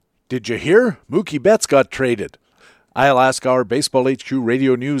Did you hear? Mookie Betts got traded. I'll ask our Baseball HQ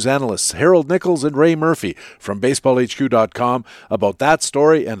radio news analysts Harold Nichols and Ray Murphy from BaseballHQ.com about that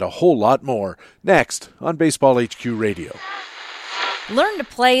story and a whole lot more next on Baseball HQ Radio. Learn to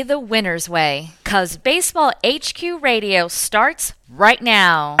play the winner's way, 'cause Baseball HQ Radio starts right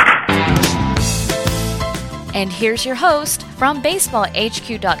now. And here's your host from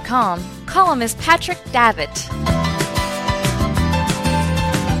BaseballHQ.com, columnist Patrick Davitt.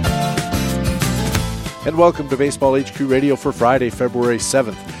 And welcome to Baseball HQ Radio for Friday, February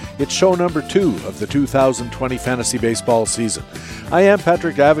 7th. It's show number 2 of the 2020 fantasy baseball season. I am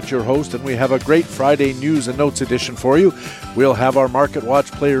Patrick Davitt, your host, and we have a great Friday news and notes edition for you. We'll have our Market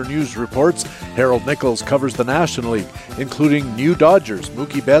Watch player news reports. Harold Nichols covers the National League, including new Dodgers,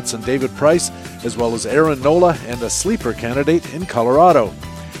 Mookie Betts and David Price, as well as Aaron Nola and a sleeper candidate in Colorado.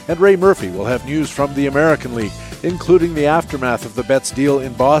 And Ray Murphy will have news from the American League, including the aftermath of the Betts deal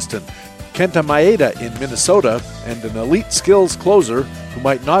in Boston, Kenta Maeda in Minnesota, and an elite skills closer who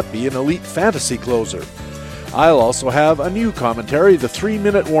might not be an elite fantasy closer. I'll also have a new commentary, the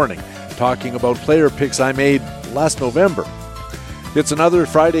 3-minute warning, talking about player picks I made last November. It's another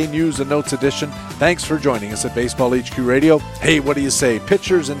Friday news and notes edition. Thanks for joining us at Baseball HQ Radio. Hey, what do you say?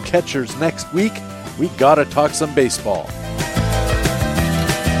 Pitchers and catchers next week? We gotta talk some baseball.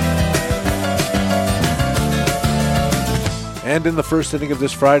 And in the first inning of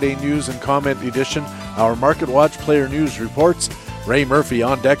this Friday news and comment edition, our Market Watch player news reports. Ray Murphy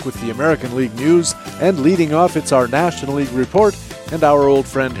on deck with the American League news, and leading off, it's our National League report and our old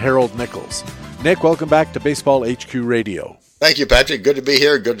friend Harold Nichols. Nick, welcome back to Baseball HQ Radio. Thank you, Patrick. Good to be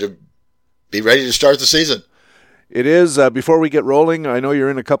here. Good to be ready to start the season. It is. Before we get rolling, I know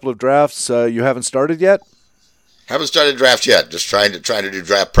you're in a couple of drafts. You haven't started yet? Haven't started draft yet. Just trying to do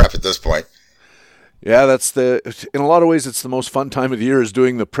draft prep at this point. Yeah, in a lot of ways, it's the most fun time of the year is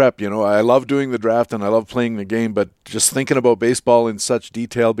doing the prep. You know, I love doing the draft and I love playing the game, but just thinking about baseball in such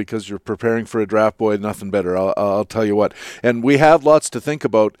detail because you're preparing for a draft, boy, nothing better. I'll tell you what. And we have lots to think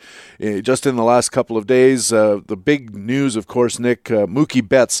about just in the last couple of days. The big news, of course, Nick, Mookie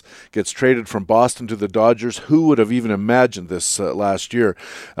Betts gets traded from Boston to the Dodgers. Who would have even imagined this last year?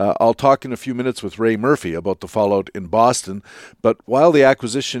 I'll talk in a few minutes with Ray Murphy about the fallout in Boston. But while the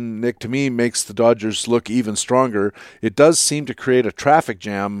acquisition, Nick, to me makes the Dodgers look even stronger, it does seem to create a traffic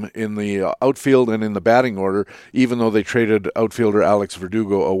jam in the outfield and in the batting order, even though they traded outfielder Alex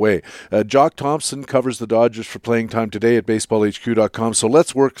Verdugo away. Jock Thompson covers the Dodgers for Playing Time today at BaseballHQ.com, so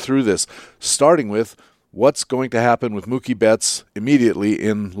let's work through this, starting with what's going to happen with Mookie Betts immediately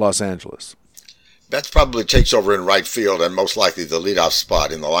in Los Angeles. Betts probably takes over in right field and most likely the leadoff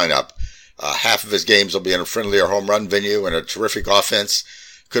spot in the lineup. Half of his games will be in a friendlier home run venue and a terrific offense.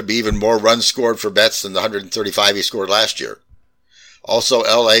 Could be even more runs scored for Betts than the 135 he scored last year. Also,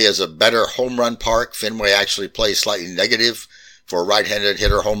 LA is a better home run park. Fenway actually plays slightly negative for right-handed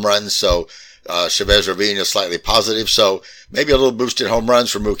hitter home runs, so Chavez Ravine is slightly positive. So maybe a little boost in home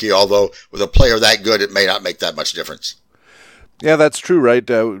runs for Mookie, although with a player that good, it may not make that much difference. Yeah, that's true, right?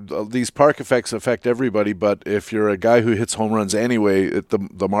 These park effects affect everybody, but if you're a guy who hits home runs anyway,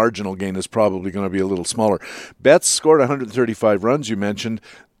 the marginal gain is probably going to be a little smaller. Betts scored 135 runs, you mentioned.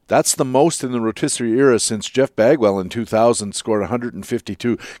 That's the most in the rotisserie era since Jeff Bagwell in 2000 scored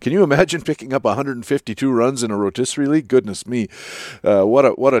 152. Can you imagine picking up 152 runs in a rotisserie league? Goodness me,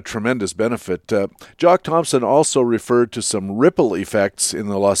 what a tremendous benefit. Jock Thompson also referred to some ripple effects in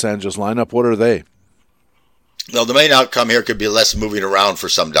the Los Angeles lineup. What are they? Now, the main outcome here could be less moving around for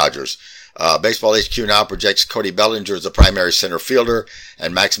some Dodgers. Baseball HQ now projects Cody Bellinger as the primary center fielder,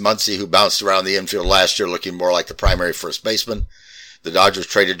 and Max Muncy, who bounced around the infield last year, looking more like the primary first baseman. The Dodgers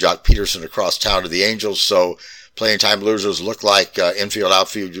traded Jock Peterson across town to the Angels, so playing time losers look like infield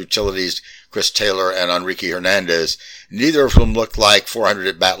outfield utilities Chris Taylor and Enrique Hernandez. Neither of them look like 400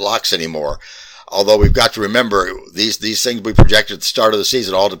 at-bat locks anymore. Although we've got to remember, these things we projected at the start of the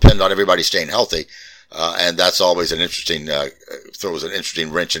season all depend on everybody staying healthy. And that's always an interesting, throws an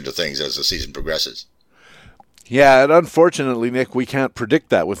interesting wrench into things as the season progresses. Yeah, and unfortunately, Nick, we can't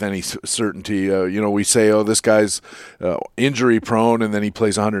predict that with any certainty. We say, this guy's injury-prone, and then he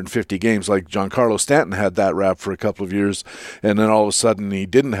plays 150 games. Like Giancarlo Stanton had that rap for a couple of years, and then all of a sudden he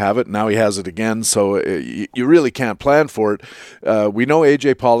didn't have it. Now he has it again, so you really can't plan for it. We know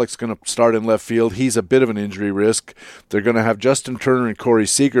A.J. Pollock's going to start in left field. He's a bit of an injury risk. They're going to have Justin Turner and Corey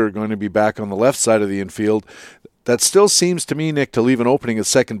Seager going to be back on the left side of the infield. That still seems to me, Nick, to leave an opening at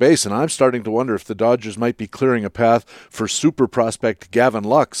second base, and I'm starting to wonder if the Dodgers might be clearing a path for super prospect Gavin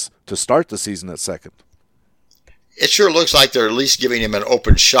Lux to start the season at second. It sure looks like they're at least giving him an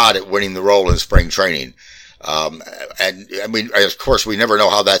open shot at winning the role in spring training. And I mean, of course, we never know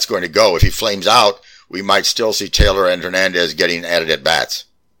how that's going to go. If he flames out, we might still see Taylor and Hernandez getting added at bats.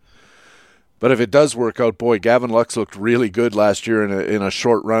 But if it does work out, boy, Gavin Lux looked really good last year in a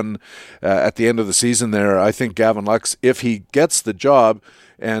short run at the end of the season there. I think Gavin Lux, if he gets the job,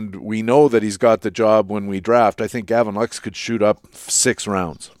 and we know that he's got the job when we draft, I think Gavin Lux could shoot up 6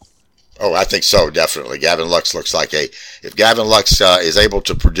 rounds. Oh, I think so, definitely. Gavin Lux looks like if Gavin Lux is able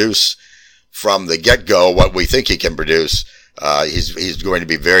to produce from the get-go what we think he can produce, he's going to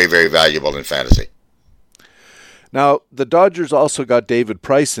be very, very valuable in fantasy. Now, the Dodgers also got David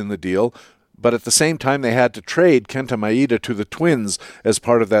Price in the deal, but at the same time they had to trade Kenta Maeda to the Twins as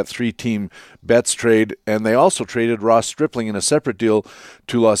part of that 3-team Betts trade, and they also traded Ross Stripling in a separate deal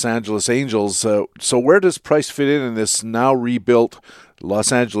to Los Angeles Angels. So where does Price fit in this now rebuilt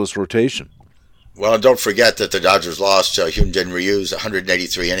Los Angeles rotation? Well, and don't forget that the Dodgers lost Hyun-Jin Ryu's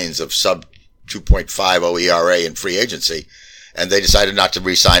 183 innings of sub 2.50 ERA in free agency, and they decided not to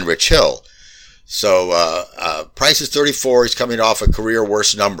re-sign Rich Hill. So Price is 34. He's coming off a career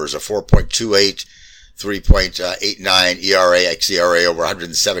worst numbers, a 4.28, 3.89 ERA, xERA over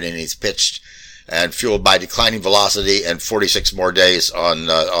 107 innings pitched, and fueled by declining velocity and 46 more days on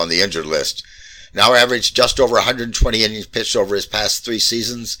the injured list. Now averaged just over 120 innings pitched over his past 3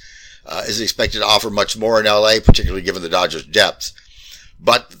 seasons. Is expected to offer much more in LA, particularly given the Dodgers' depth.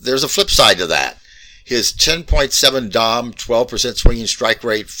 But there's a flip side to that. His 10.7 DOM, 12% swinging strike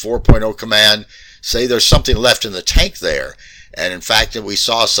rate, 4.0 command, say there's something left in the tank there. And in fact, we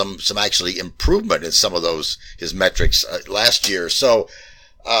saw some actually improvement in some of his metrics last year. So,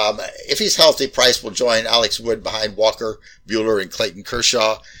 if he's healthy, Price will join Alex Wood behind Walker, Buehler, and Clayton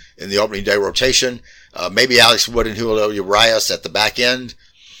Kershaw in the opening day rotation. Maybe Alex Wood and Julio Urias at the back end.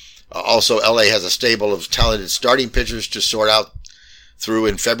 Also, LA has a stable of talented starting pitchers to sort out through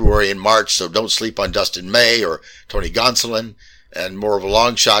in February and March, so don't sleep on Dustin May or Tony Gonsolin. And more of a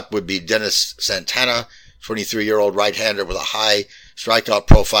long shot would be Dennis Santana, 23-year-old right-hander with a high strikeout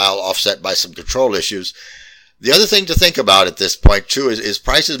profile offset by some control issues. The other thing to think about at this point, too, is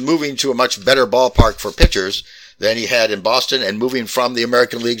Price is moving to a much better ballpark for pitchers than he had in Boston and moving from the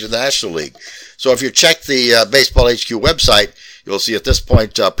American League to the National League. So if you check the Baseball HQ website, you'll see at this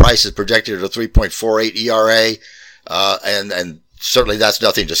point Price is projected at a 3.48 ERA, and certainly that's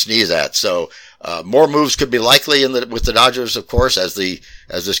nothing to sneeze at. So more moves could be likely with the Dodgers, of course, as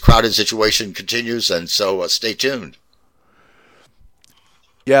this crowded situation continues, and so stay tuned.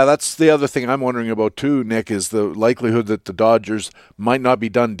 Yeah, that's the other thing I'm wondering about too, Nick, is the likelihood that the Dodgers might not be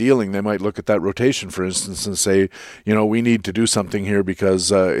done dealing. They might look at that rotation, for instance, and say, we need to do something here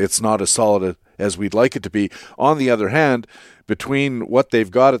because it's not as solid as we'd like it to be. On the other hand, between what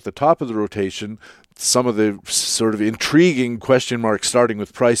they've got at the top of the rotation, some of the sort of intriguing question marks starting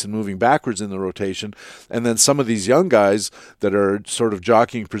with Price and moving backwards in the rotation, and then some of these young guys that are sort of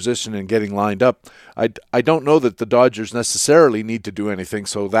jockeying position and getting lined up. I don't know that the Dodgers necessarily need to do anything,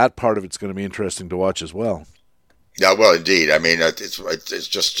 so that part of it's going to be interesting to watch as well. Yeah, well, indeed. I mean, it's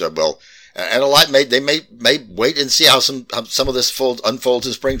just and a lot they may wait and see how some of this unfolds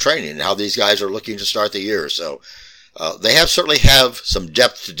in spring training and how these guys are looking to start the year. So they certainly have some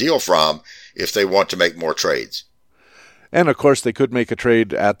depth to deal from if they want to make more trades. And, of course, they could make a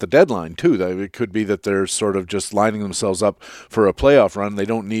trade at the deadline, too. It could be that they're sort of just lining themselves up for a playoff run. They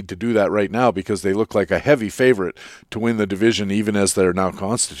don't need to do that right now because they look like a heavy favorite to win the division, even as they're now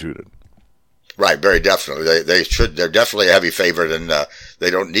constituted. Right, very definitely. They're definitely a heavy favorite, and they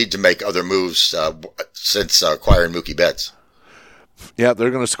don't need to make other moves since acquiring Mookie Betts. Yeah, they're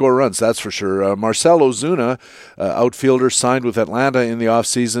going to score runs, that's for sure. Marcell Ozuna, outfielder, signed with Atlanta in the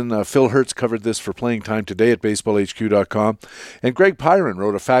offseason. Phil Hertz covered this for Playing Time today at BaseballHQ.com. And Greg Pyron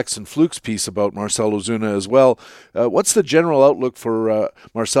wrote a Facts and Flukes piece about Marcell Ozuna as well. What's the general outlook for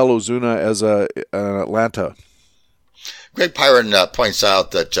Marcell Ozuna as an Atlanta? Greg Pyron points out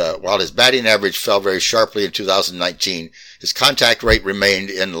that while his batting average fell very sharply in 2019, his contact rate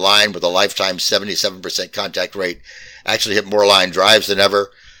remained in line with a lifetime 77% contact rate. Actually hit more line drives than ever.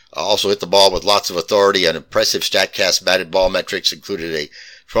 Also hit the ball with lots of authority, and impressive StatCast batted ball metrics included a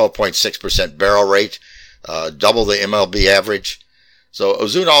 12.6% barrel rate, double the MLB average. So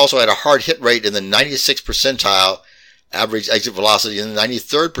Ozuna also had a hard hit rate in the 96th percentile, average exit velocity in the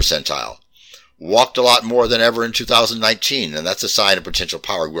 93rd percentile. Walked a lot more than ever in 2019, and that's a sign of potential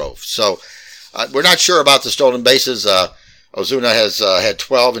power growth. So we're not sure about the stolen bases. Ozuna has had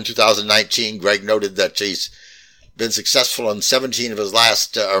 12 in 2019. Greg noted that he's been successful in 15 of his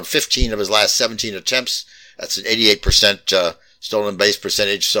last 17 attempts. That's an 88% stolen base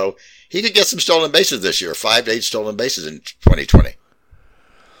percentage. So he could get some stolen bases this year, 5 to 8 stolen bases in 2020.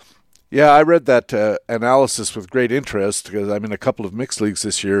 Yeah, I read that analysis with great interest because I'm in a couple of mixed leagues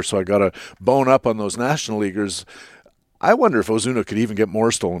this year, so I got to bone up on those national leaguers. I wonder if Ozuna could even get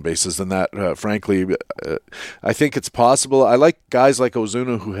more stolen bases than that, frankly. I think it's possible. I like guys like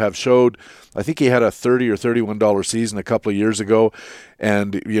Ozuna who have showed, I think he had a $30 or $31 season a couple of years ago,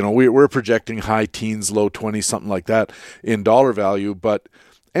 and we're projecting high teens, low 20s, something like that in dollar value. But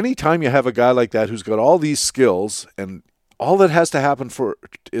anytime you have a guy like that who's got all these skills and all that has to happen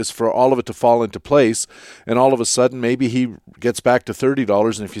is for all of it to fall into place, and all of a sudden maybe he gets back to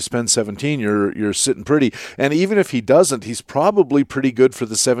 $30, and if you spend $17, you're sitting pretty. And even if he doesn't, he's probably pretty good for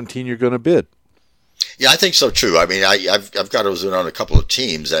the $17 you're going to bid. Yeah, I think so too. I mean, I've got Ozuna on a couple of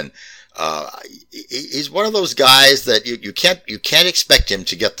teams, and he's one of those guys that you can't expect him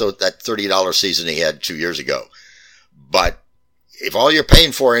to get that $30 season he had 2 years ago. But if all you're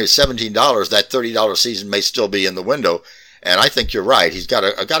paying for is $17, that $30 season may still be in the window. And I think you're right. He's got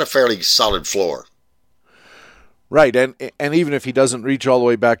a fairly solid floor. Right, and even if he doesn't reach all the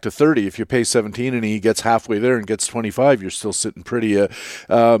way back to 30, if you pay 17 and he gets halfway there and gets 25, you're still sitting pretty.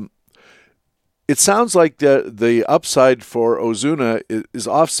 It sounds like the upside for Ozuna is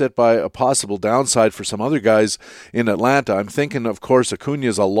offset by a possible downside for some other guys in Atlanta. I'm thinking, of course,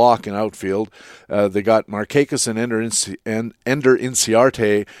 Acuna's a lock in outfield. They got Markakis and Ender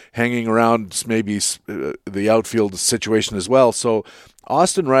Inciarte hanging around maybe the outfield situation as well. So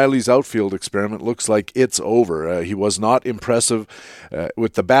Austin Riley's outfield experiment looks like it's over. He was not impressive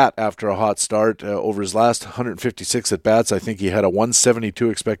with the bat after a hot start. Over his last 156 at-bats, I think he had a 172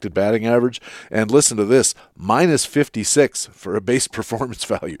 expected batting average. And listen to this, minus 56 for a base performance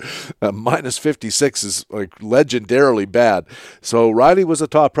value. Minus 56 is like legendarily bad. So Riley was a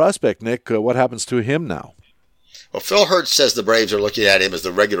top prospect, Nick. What happens to him now? Well, Phil Hertz says the Braves are looking at him as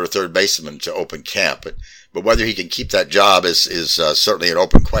the regular third baseman to open camp. But whether he can keep that job is certainly an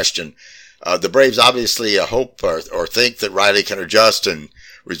open question. The Braves obviously hope or think that Riley can adjust and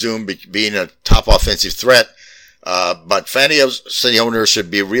resume being a top offensive threat. But fantasy owners should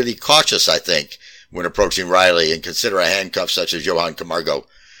be really cautious, I think, when approaching Riley and consider a handcuff such as Johan Camargo.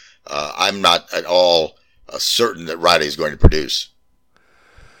 I'm not at all certain that Riley is going to produce.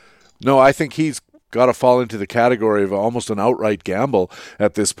 No, I think he's got to fall into the category of almost an outright gamble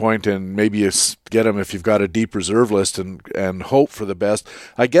at this point, and maybe you get him if you've got a deep reserve list and hope for the best.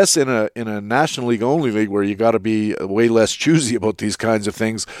 I guess in a National League only league where you got to be way less choosy about these kinds of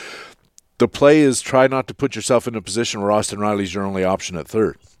things, the play is try not to put yourself in a position where Austin Riley's your only option at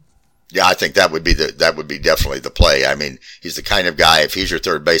third. Yeah, I think that would be definitely the play. I mean, he's the kind of guy, if he's your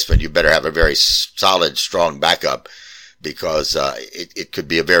third baseman, you better have a very solid, strong backup, because it could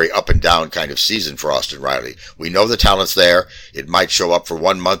be a very up and down kind of season for Austin Riley. We know the talent's there. It might show up for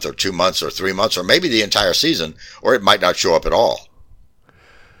 1 month or 2 months or 3 months or maybe the entire season, or it might not show up at all.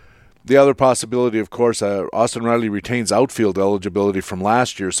 The other possibility, of course, Austin Riley retains outfield eligibility from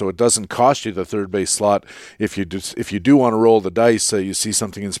last year, so it doesn't cost you the third base slot if you do want to roll the dice. You see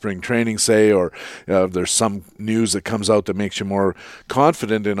something in spring training, say, or there's some news that comes out that makes you more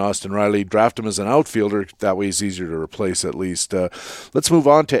confident in Austin Riley. Draft him as an outfielder. That way he's easier to replace at least. Let's move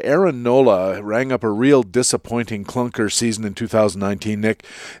on to Aaron Nola. Rang up a real disappointing clunker season in 2019, Nick.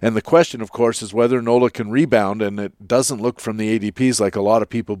 And the question, of course, is whether Nola can rebound, and it doesn't look from the ADPs like a lot of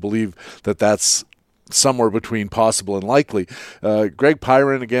people believe that's somewhere between possible and likely. Greg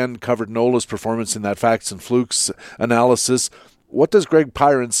Pyron, again, covered Nola's performance in that Facts and Flukes analysis. What does Greg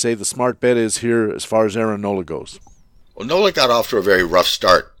Pyron say the smart bet is here as far as Aaron Nola goes? Well, Nola got off to a very rough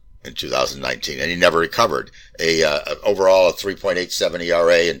start in 2019, and he never recovered. Overall, a 3.87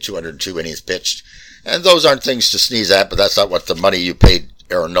 ERA and 202 innings pitched. And those aren't things to sneeze at, but that's not what the money you paid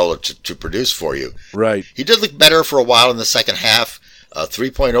Aaron Nola to produce for you. Right. He did look better for a while in the second half.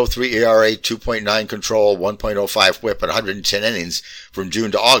 3.03 ERA, 2.9 control, 1.05 whip, and 110 innings from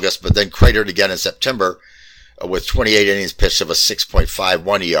June to August, but then cratered again in September with 28 innings pitched of a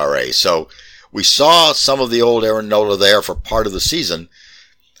 6.51 ERA. So we saw some of the old Aaron Nola there for part of the season.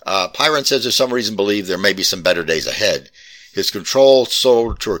 Pyron says there's some reason to believe there may be some better days ahead. His control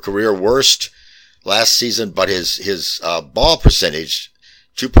soared to a career worst last season, but his ball percentage,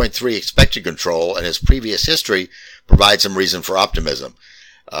 2.3 expected control, and his previous history provide some reason for optimism.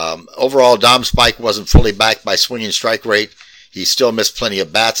 Overall, Dom Spike wasn't fully backed by swinging strike rate. He still missed plenty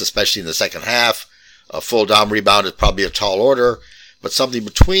of bats, especially in the second half. A full Dom rebound is probably a tall order, but something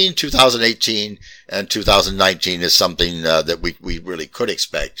between 2018 and 2019 is something that we really could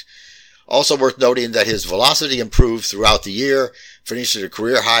expect. Also worth noting that his velocity improved throughout the year, finished at a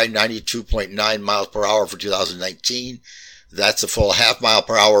career high 92.9 miles per hour for 2019. That's a full half mile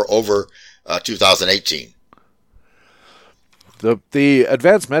per hour over 2018. The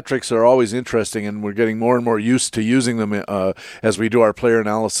advanced metrics are always interesting, and we're getting more and more used to using them as we do our player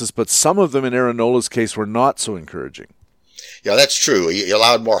analysis, but some of them in Aaron Nola's case were not so encouraging. Yeah, that's true. He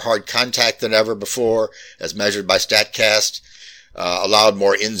allowed more hard contact than ever before, as measured by StatCast, allowed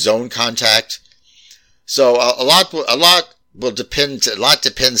more in-zone contact. So a lot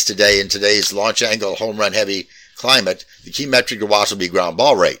depends today in today's launch angle, home run heavy climate. The key metric to watch will be ground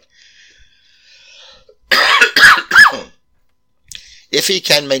ball rate. If he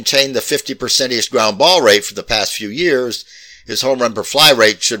can maintain the 50%-ish ground ball rate for the past few years, his home run per fly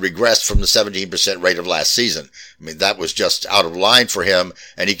rate should regress from the 17% rate of last season. I mean, that was just out of line for him,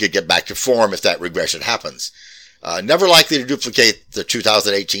 and he could get back to form if that regression happens. Never likely to duplicate the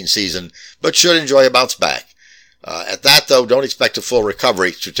 2018 season, but should enjoy a bounce back. At that, though, don't expect a full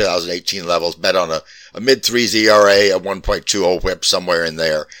recovery to 2018 levels. Bet on a mid-threes ERA, a 1.20 whip, somewhere in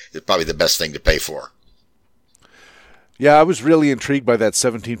there is probably the best thing to pay for. Yeah, I was really intrigued by that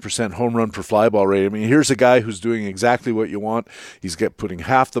 17% home run per fly ball rate. I mean, here's a guy who's doing exactly what you want. He's putting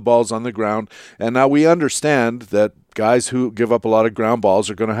half the balls on the ground. And now we understand that guys who give up a lot of ground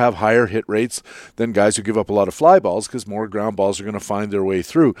balls are going to have higher hit rates than guys who give up a lot of fly balls because more ground balls are going to find their way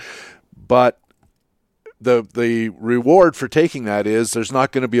through. But the reward for taking that is there's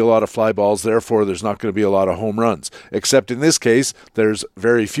not going to be a lot of fly balls, therefore there's not going to be a lot of home runs. Except in this case, there's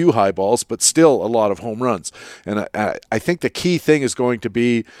very few high balls, but still a lot of home runs. And I think the key thing is going to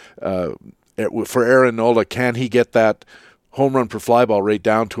be for Aaron Nola, can he get that home run per fly ball rate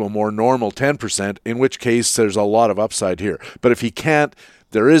down to a more normal 10%, in which case there's a lot of upside here. But if he can't,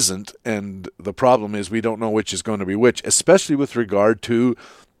 there isn't, and the problem is we don't know which is going to be which, especially with regard to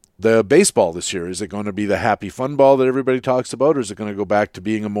the baseball this year. Is it going to be the happy fun ball that everybody talks about, or is it going to go back to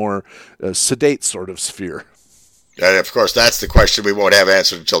being a more sedate sort of sphere? And of course, that's the question we won't have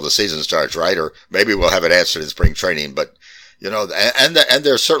answered until the season starts, right? Or maybe we'll have it answered in spring training. But, you know, and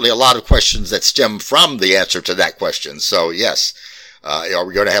there's certainly a lot of questions that stem from the answer to that question. So, yes, are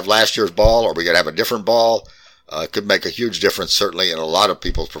we going to have last year's ball? Are we going to have a different ball? It could make a huge difference, certainly, in a lot of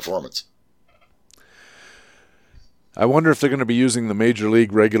people's performance. I wonder if they're going to be using the Major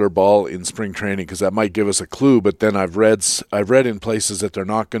League regular ball in spring training, because that might give us a clue. But then I've read in places that they're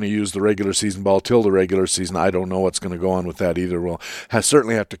not going to use the regular season ball till the regular season. I don't know what's going to go on with that either. We'll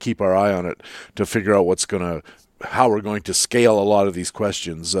certainly have to keep our eye on it to figure out how we're going to scale a lot of these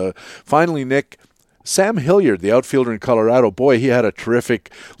questions. Finally, Nick, Sam Hilliard, the outfielder in Colorado, boy, he had a terrific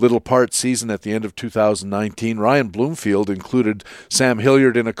little part season at the end of 2019. Ryan Bloomfield included Sam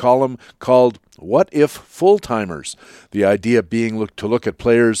Hilliard in a column called "What If Full-Timers?" The idea being to look at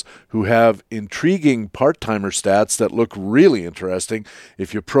players who have intriguing part-timer stats that look really interesting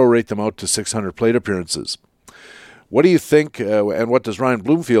if you prorate them out to 600 plate appearances. What do you think, and what does Ryan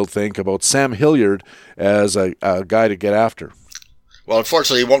Bloomfield think about Sam Hilliard as a guy to get after? Well,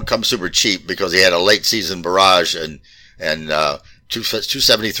 unfortunately, he won't come super cheap because he had a late season barrage and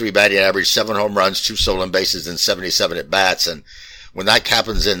 273 batting average, 7 home runs, 2 stolen bases, and 77 at bats. And when that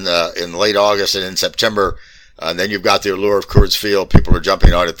happens in late August and in September, and then you've got the allure of Coors Field, people are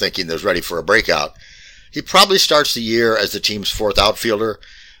jumping on it thinking they're ready for a breakout. He probably starts the year as the team's 4th outfielder,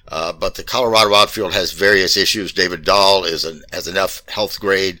 but the Colorado outfield has various issues. David Dahl has enough health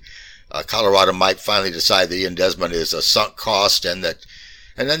grade. Colorado might finally decide that Ian Desmond is a sunk cost, and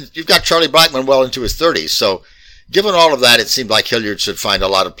then you've got Charlie Blackmon well into his 30s. So, given all of that, it seemed like Hilliard should find a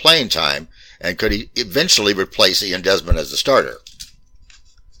lot of playing time, and could he eventually replace Ian Desmond as the starter?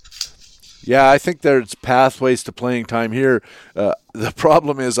 Yeah, I think there's pathways to playing time here. The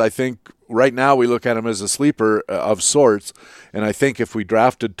problem is, I think right now we look at him as a sleeper of sorts, and I think if we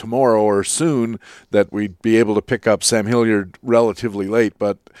drafted tomorrow or soon that we'd be able to pick up Sam Hilliard relatively late.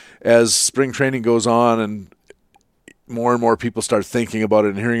 But as spring training goes on and more people start thinking about it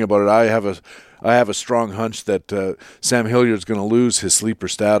and hearing about it, I have a strong hunch that Sam Hilliard's going to lose his sleeper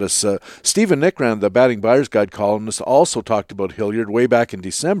status. Stephen Nickrand, the Batting Buyer's Guide columnist, also talked about Hilliard way back in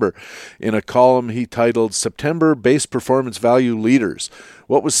December in a column he titled September Base Performance Value Leaders.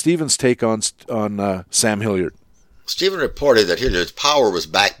 What was Stephen's take on Sam Hilliard? Stephen reported that Hilliard's power was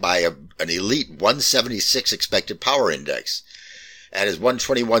backed by an elite 176 expected power index. And his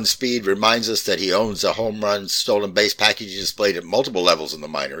 121 speed reminds us that he owns a home run stolen base package displayed at multiple levels in the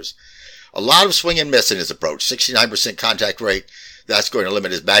minors. A lot of swing and miss in his approach, 69% contact rate. That's going to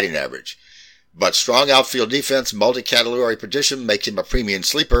limit his batting average. But strong outfield defense, multi-category position makes him a premium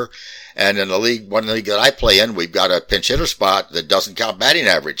sleeper. And in one league that I play in, we've got a pinch hitter spot that doesn't count batting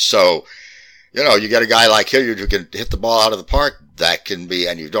average. So, you got a guy like Hilliard who can hit the ball out of the park. That can be,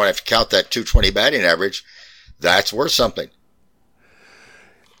 and you don't have to count that 220 batting average. That's worth something.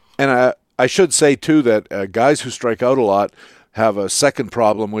 And I should say, too, that guys who strike out a lot have a second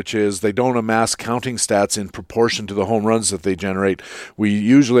problem, which is they don't amass counting stats in proportion to the home runs that they generate. We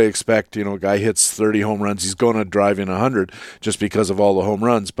usually expect, a guy hits 30 home runs, he's going to drive in 100 just because of all the home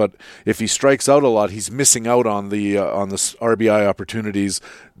runs. But if he strikes out a lot, he's missing out on the RBI opportunities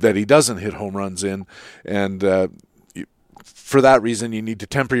that he doesn't hit home runs in. And for that reason, you need to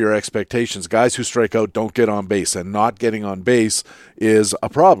temper your expectations. Guys who strike out don't get on base, and not getting on base is a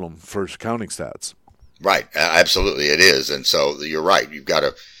problem for counting stats. Right, absolutely it is, and so you're right. You've got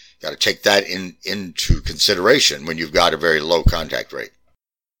to take that into consideration when you've got a very low contact rate.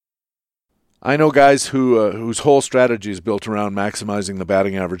 I know guys whose whole strategy is built around maximizing the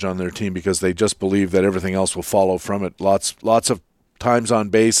batting average on their team because they just believe that everything else will follow from it. Lots of times on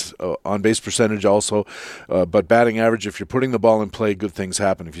base percentage also, but batting average, if you're putting the ball in play, good things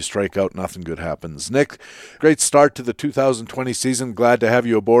happen. If you strike out, nothing good happens. Nick, great start to the 2020 season. Glad to have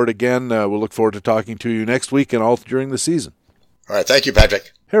you aboard again. We'll look forward to talking to you next week and all during the season. All right, thank you,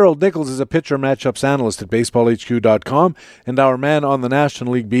 Patrick. Harold Nichols is a pitcher matchups analyst at BaseballHQ.com and our man on the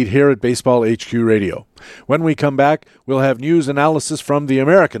National League beat here at Baseball HQ Radio. When we come back, we'll have news analysis from the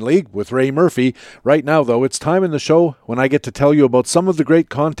American League with Ray Murphy. Right now, though, it's time in the show when I get to tell you about some of the great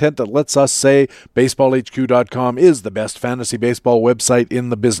content that lets us say BaseballHQ.com is the best fantasy baseball website in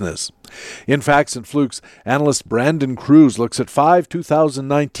the business. In Facts and Flukes, analyst Brandon Cruz looks at 5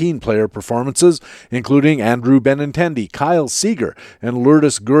 2019 player performances, including Andrew Benintendi, Kyle Seager, and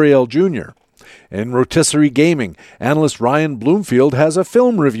Lourdes Gurriel Jr. In Rotisserie Gaming, analyst Ryan Bloomfield has a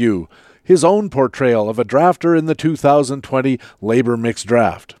film review, his own portrayal of a drafter in the 2020 Labor Mixed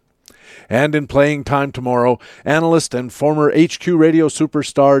Draft. And in Playing Time Tomorrow, analyst and former HQ radio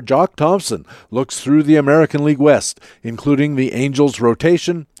superstar Jock Thompson looks through the American League West, including the Angels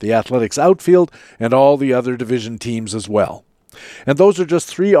rotation, the Athletics outfield, and all the other division teams as well. And those are just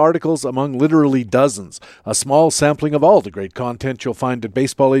 3 articles among literally dozens, a small sampling of all the great content you'll find at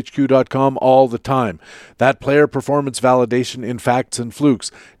BaseballHQ.com all the time. That player performance validation in Facts and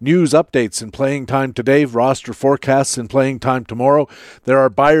Flukes, news updates in Playing Time Today, roster forecasts in Playing Time Tomorrow. There are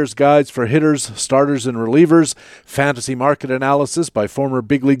buyer's guides for hitters, starters, and relievers, fantasy market analysis by former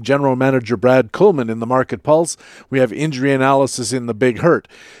big league general manager Brad Kuhlman in the Market Pulse. We have injury analysis in the Big Hurt.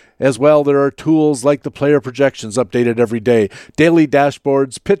 As well, there are tools like the player projections updated every day, daily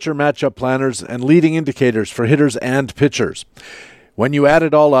dashboards, pitcher matchup planners, and leading indicators for hitters and pitchers. When you add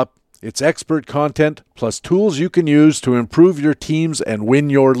it all up, it's expert content plus tools you can use to improve your teams and win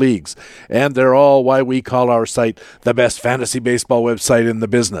your leagues. And they're all why we call our site the best fantasy baseball website in the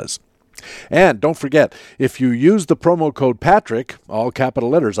business. And don't forget, if you use the promo code Patrick, all capital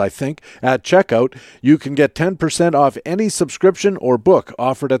letters I think, at checkout, you can get 10% off any subscription or book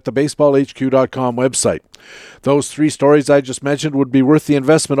offered at the BaseballHQ.com website. Those 3 stories I just mentioned would be worth the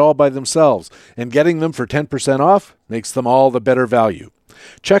investment all by themselves, and getting them for 10% off makes them all the better value.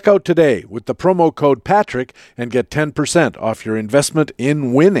 Check out today with the promo code Patrick and get 10% off your investment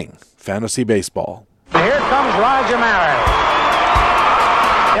in winning fantasy baseball. Here comes Roger Maris.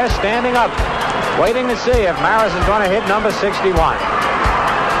 Just standing up, waiting to see if Maris is going to hit number 61.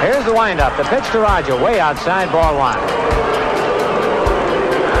 Here's the windup. The pitch to Roger, way outside, ball 1.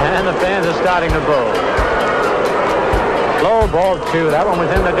 And the fans are starting to boo. Low, ball 2. That one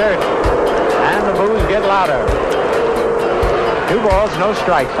was in the dirt. And the boos get louder. 2 balls, no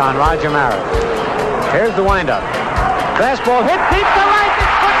strikes on Roger Maris. Here's the windup. Fastball hit deep to right.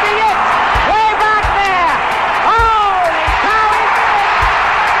 This could be it. Way back there. Holy cow, it's it.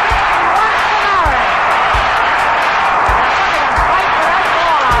 Roger Maris. They're going to fight for that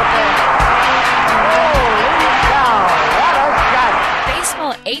ball out there. Holy cow, what a shot.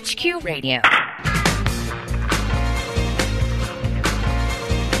 Baseball HQ Radio.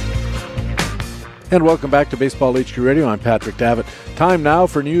 And welcome back to Baseball HQ Radio. I'm Patrick Davitt. Time now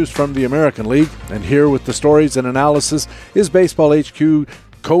for news from the American League. And here with the stories and analysis is Baseball HQ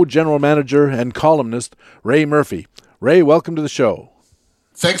co-general manager and columnist Ray Murphy. Ray, welcome to the show.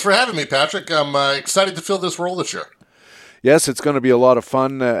 Thanks for having me, Patrick. I'm excited to fill this role this year. Yes, it's going to be a lot of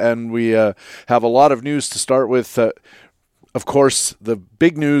fun, and we have a lot of news to start with. Of course, the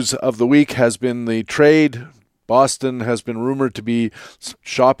big news of the week has been the trade. Boston has been rumored to be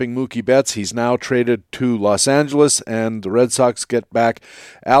shopping Mookie Betts. He's now traded to Los Angeles, and the Red Sox get back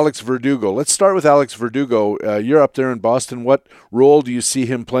Alex Verdugo. Let's start with Alex Verdugo. You're up there in Boston. What role do you see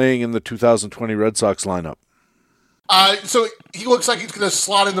him playing in the 2020 Red Sox lineup? So he looks like he's going to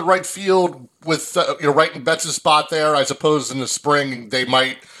slot in the right field with right in Betts' spot there. I suppose in the spring they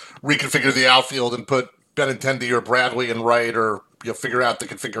might reconfigure the outfield and put Benintendi or Bradley in right, or figure out the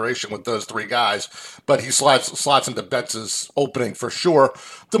configuration with those 3 guys. But he slots into Betts' opening for sure.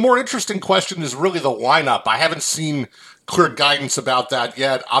 The more interesting question is really the lineup. I haven't seen clear guidance about that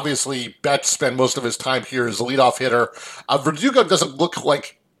yet. Obviously, Betts spent most of his time here as a leadoff hitter. Verdugo doesn't look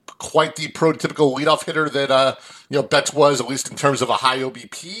like quite the prototypical leadoff hitter that Betts was, at least in terms of a high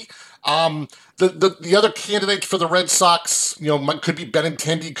OBP. The other candidates for the Red Sox, could be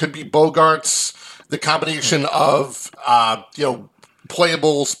Benintendi, could be Bogarts. The combination of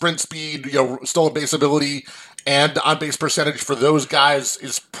playable sprint speed, stolen base ability, and on base percentage for those guys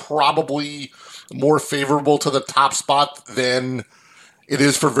is probably more favorable to the top spot than it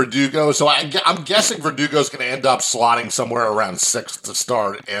is for Verdugo. So I'm guessing Verdugo's going to end up slotting somewhere around 6th to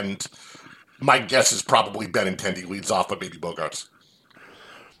start, and my guess is probably Benintendi leads off, but maybe Bogarts.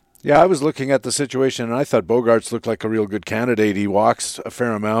 Yeah, I was looking at the situation, and I thought Bogarts looked like a real good candidate. He walks a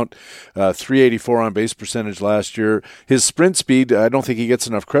fair amount, 384 on base percentage last year. His sprint speed, I don't think he gets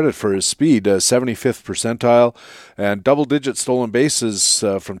enough credit for his speed, 75th percentile, and double-digit stolen bases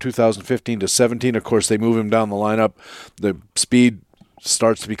from 2015 to 17. Of course, they move him down the lineup. The speed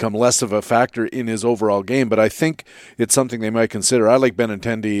starts to become less of a factor in his overall game, but I think it's something they might consider. I like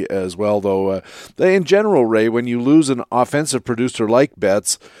Benintendi as well, though. In general, Ray, when you lose an offensive producer like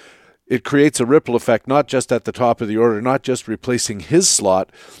Betts, it creates a ripple effect, not just at the top of the order, not just replacing his slot,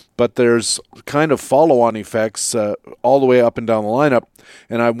 but there's kind of follow-on effects all the way up and down the lineup.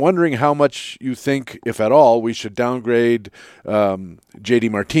 And I'm wondering how much you think, if at all, we should downgrade J.D.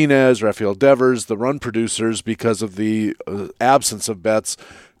 Martinez, Rafael Devers, the run producers, because of the absence of Betts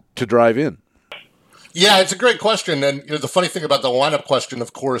to drive in. Yeah, it's a great question. And the funny thing about the lineup question,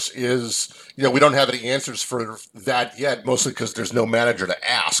 of course, is we don't have any answers for that yet, mostly because there's no manager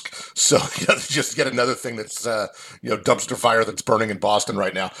to ask. So just get another thing that's dumpster fire that's burning in Boston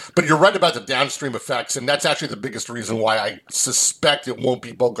right now. But you're right about the downstream effects, and that's actually the biggest reason why I suspect it won't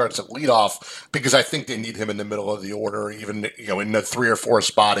be Bogarts at leadoff, because I think they need him in the middle of the order, even in the 3 or 4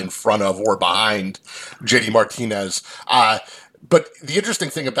 spot in front of or behind J.D. Martinez. But the interesting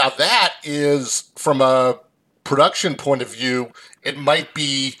thing about that is, from a production point of view, it might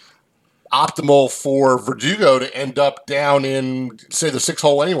be optimal for Verdugo to end up down in, say, the 6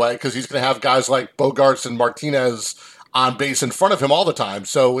 hole anyway, because he's going to have guys like Bogarts and Martinez on base in front of him all the time.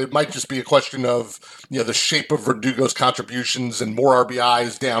 So it might just be a question of the shape of Verdugo's contributions and more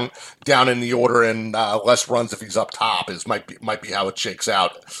RBIs down in the order and less runs if he's up top. Might be how it shakes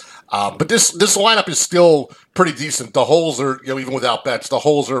out. But this lineup is still pretty decent. The holes are, even without Betts, the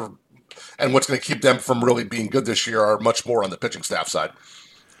holes are, and what's going to keep them from really being good this year are much more on the pitching staff side.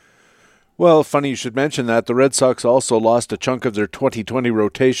 Well, funny you should mention that. The Red Sox also lost a chunk of their 2020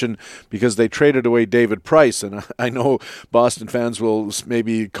 rotation because they traded away David Price. And I know Boston fans will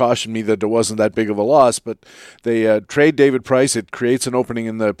maybe caution me that it wasn't that big of a loss, but they trade David Price. It creates an opening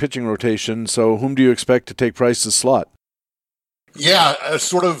in the pitching rotation. So whom do you expect to take Price's slot? Yeah,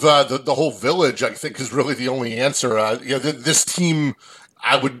 sort of the whole village, I think, is really the only answer. This team,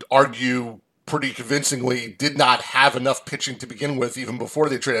 I would argue pretty convincingly, did not have enough pitching to begin with, even before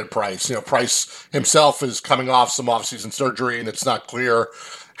they traded Price. Price himself is coming off some offseason surgery, and it's not clear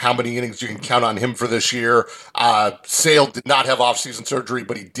how many innings you can count on him for this year. Sale did not have offseason surgery,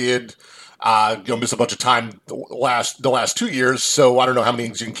 but he did miss a bunch of time the last 2 years, so I don't know how many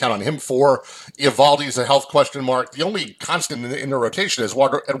innings you can count on him for. Eovaldi's a health question mark. The only constant in the rotation is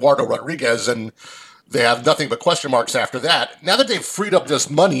Eduardo Rodriguez, and they have nothing but question marks after that. Now that they've freed up this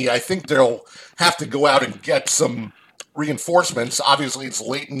money, I think they'll have to go out and get some reinforcements. Obviously, it's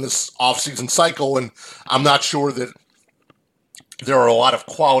late in this offseason cycle, and I'm not sure that there are a lot of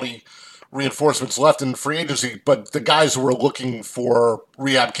quality reinforcements left in free agency, but the guys who are looking for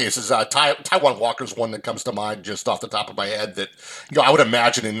rehab cases, Taijuan Walker's one that comes to mind just off the top of my head that, I would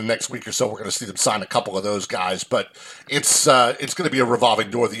imagine in the next week or so we're going to see them sign a couple of those guys, but it's going to be a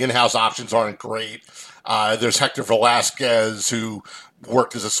revolving door. The in-house options aren't great. There's Hector Velasquez, who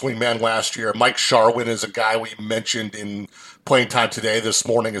worked as a swingman last year. Mike Sharwin is a guy we mentioned in playing time today this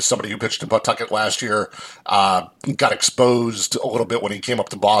morning as somebody who pitched in Pawtucket last year. Got exposed a little bit when he came up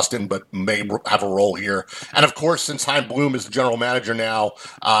to Boston, but may have a role here. And of course, since Chaim Bloom is the general manager now,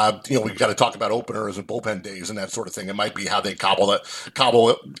 we've got to talk about openers and bullpen days and that sort of thing. It might be how they cobble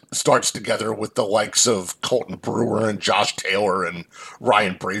starts together with the likes of Colton Brewer and Josh Taylor and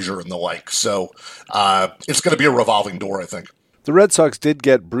Ryan Brazier and the like. So it's going to be a revolving door, I think. The Red Sox did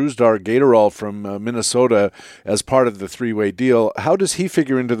get Brusdar Gatorol from Minnesota as part of the three-way deal. How does he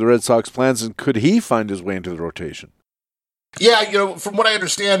figure into the Red Sox plans, and could he find his way into the rotation? Yeah, from what I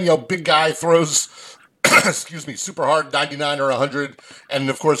understand, big guy throws, super hard, 99 or 100. And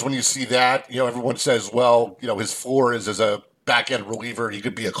of course, when you see that, everyone says, well, his floor is as a back-end reliever. He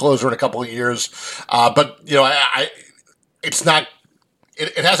could be a closer in a couple of years. But it's not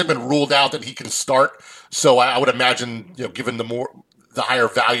it hasn't been ruled out that he can start. So I would imagine, given the higher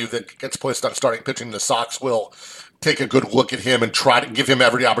value that gets placed on starting pitching, the Sox will take a good look at him and try to give him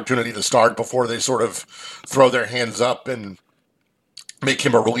every opportunity to start before they sort of throw their hands up and make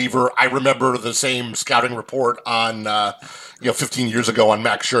him a reliever. I remember the same scouting report on 15 years ago on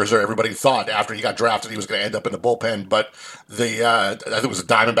Max Scherzer. Everybody thought after he got drafted he was going to end up in the bullpen, but I think it was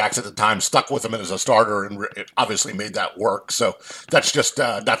the Diamondbacks at the time stuck with him as a starter, and it obviously made that work. So that's just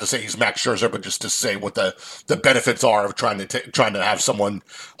not to say he's Max Scherzer, but just to say what the benefits are of trying to have someone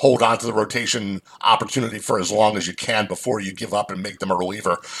hold on to the rotation opportunity for as long as you can before you give up and make them a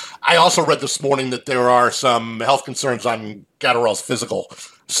reliever. I also read this morning that there are some health concerns on Gatterell's physical,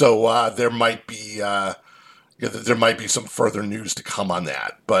 so there might be some further news to come on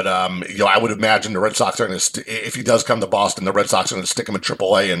that. But I would imagine the Red Sox are going to, if he does come to Boston, the Red Sox are going to stick him in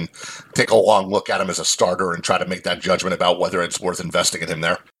AAA and take a long look at him as a starter and try to make that judgment about whether it's worth investing in him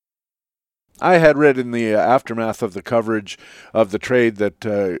there. I had read in the aftermath of the coverage of the trade that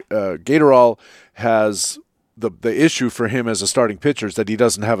Gatterell has the issue for him as a starting pitcher is that he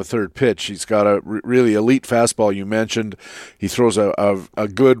doesn't have a third pitch. He's got a really elite fastball. You mentioned he throws a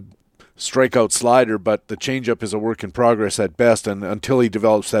good strikeout slider, but the changeup is a work in progress at best, and until he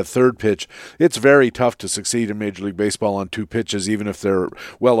develops that third pitch, it's very tough to succeed in Major League Baseball on two pitches, even if they're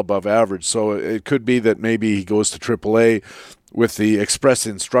well above average. So it could be that maybe he goes to AAA with the express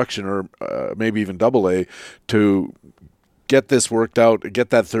instruction, or maybe even AA, to get this worked out, get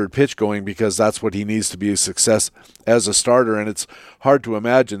that third pitch going, because that's what he needs to be a success as a starter. And it's hard to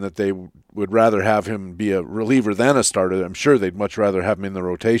imagine that they would rather have him be a reliever than a starter. I'm sure they'd much rather have him in the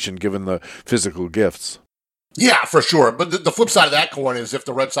rotation given the physical gifts. Yeah, for sure. But the flip side of that coin is if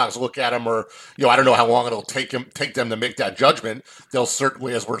the Red Sox look at him, or, I don't know how long it'll take them to make that judgment, they'll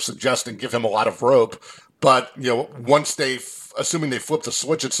certainly, as we're suggesting, give him a lot of rope. But, once assuming they flip the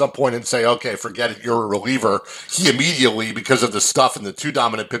switch at some point and say, okay, forget it, you're a reliever, he immediately, because of the stuff and the two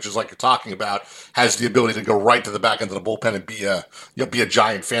dominant pitches like you're talking about, has the ability to go right to the back end of the bullpen and be a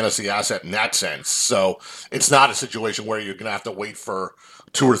giant fantasy asset in that sense. So it's not a situation where you're going to have to wait for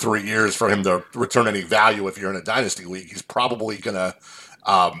 2 or 3 years for him to return any value if you're in a dynasty league. He's probably going to,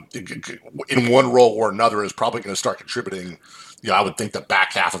 in one role or another, is probably going to start contributing, I would think, the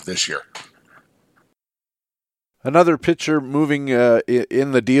back half of this year. Another pitcher moving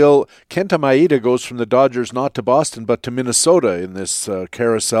in the deal, Kenta Maeda goes from the Dodgers not to Boston but to Minnesota in this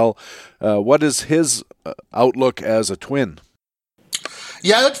carousel. What is his outlook as a Twin?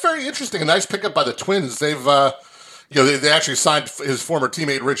 Yeah, that's very interesting. A nice pickup by the Twins. They've they actually signed his former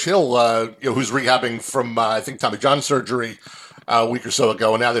teammate Rich Hill, who's rehabbing from I think Tommy John surgery a week or so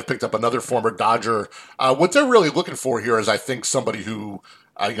ago, and now they've picked up another former Dodger. What they're really looking for here is, I think, somebody who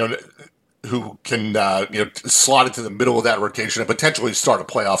who can slot into the middle of that rotation and potentially start a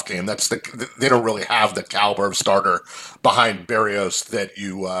playoff game. They don't really have the caliber of starter behind Berrios that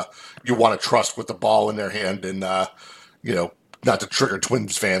you want to trust with the ball in their hand, and not to trigger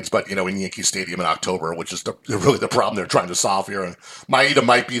Twins fans, but in Yankee Stadium in October, which is really the problem they're trying to solve here. And Maeda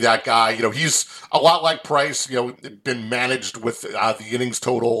might be that guy. He's a lot like Price. Been managed with the innings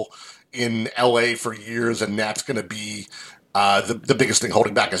total in LA for years, and that's going to be the biggest thing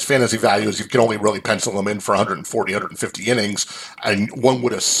holding back his fantasy value is you can only really pencil him in for 140, 150 innings. And one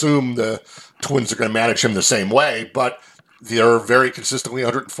would assume the Twins are going to manage him the same way, but they're very consistently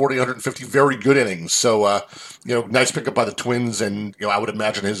 140, 150 very good innings. So, nice pickup by the Twins. And, I would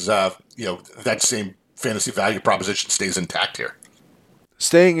imagine his, that same fantasy value proposition stays intact here.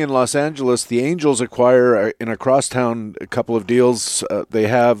 Staying in Los Angeles, the Angels acquire in a crosstown a couple of deals. They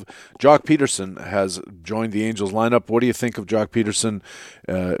have Jock Peterson has joined the Angels lineup. What do you think of Jock Peterson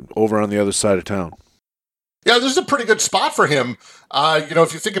over on the other side of town? Yeah, this is a pretty good spot for him.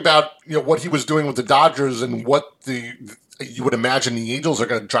 If you think about what he was doing with the Dodgers and what you would imagine the Angels are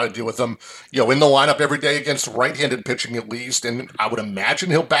going to try to do with him, in the lineup every day against right-handed pitching at least, and I would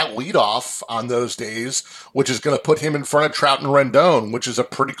imagine he'll bat leadoff on those days, which is going to put him in front of Trout and Rendon, which is a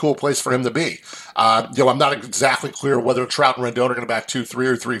pretty cool place for him to be. I'm not exactly clear whether Trout and Rendon are going to bat 2-3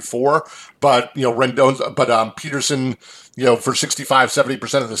 or 3-4, but Peterson, for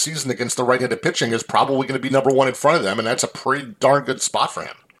 65-70% of the season against the right-handed pitching is probably going to be number one in front of them, and that's a pretty darn good spot for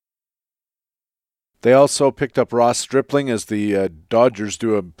him. They also picked up Ross Stripling as the Dodgers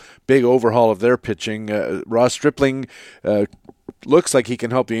do a big overhaul of their pitching. Ross Stripling looks like he can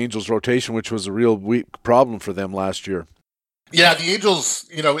help the Angels' rotation, which was a real weak problem for them last year. Yeah, the Angels,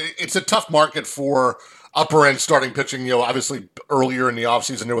 it's a tough market for upper-end starting pitching. Obviously earlier in the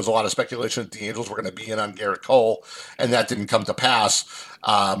offseason, there was a lot of speculation that the Angels were going to be in on Garrett Cole, and that didn't come to pass.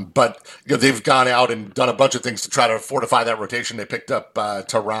 But they've gone out and done a bunch of things to try to fortify that rotation. They picked up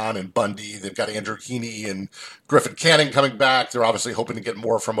Tehran and Bundy. They've got Andrew Heaney and Griffin Canning coming back. They're obviously hoping to get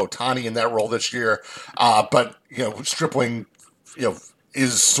more from Ohtani in that role this year. But Stripling,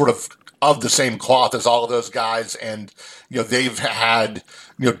 is sort of the same cloth as all of those guys, and they've had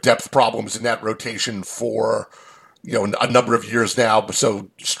depth problems in that rotation for a number of years now. So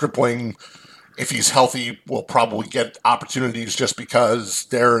Stripling, if he's healthy, will probably get opportunities just because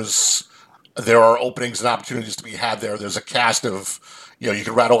there are openings and opportunities to be had there. There's a cast of you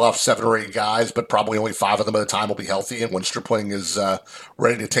can rattle off 7 or 8 guys, but probably only 5 of them at a time will be healthy. And when Stripling is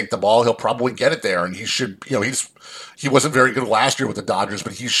ready to take the ball, he'll probably get it there. And he should, he wasn't very good last year with the Dodgers,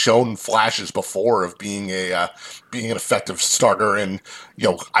 but he's shown flashes before of being an effective starter. And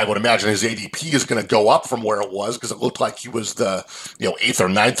I would imagine his ADP is going to go up from where it was, because it looked like he was the 8th or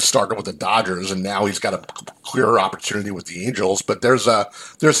 9th starter with the Dodgers, and now he's got a clearer opportunity with the Angels. But there's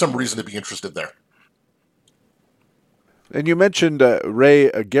some reason to be interested there. And you mentioned, Ray,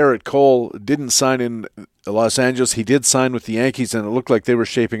 Garrett Cole didn't sign in Los Angeles. He did sign with the Yankees, and it looked like they were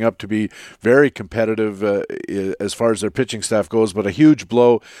shaping up to be very competitive as far as their pitching staff goes. But a huge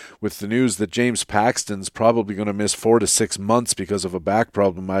blow with the news that James Paxton's probably going to miss 4 to 6 months because of a back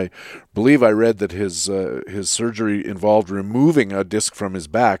problem. I believe I read that his surgery involved removing a disc from his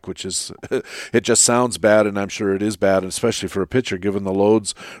back, which is it just sounds bad, and I'm sure it is bad, especially for a pitcher given the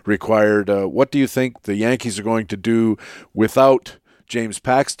loads required. What do you think the Yankees are going to do without James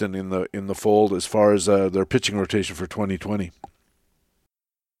Paxton in the fold as far as their pitching rotation for 2020?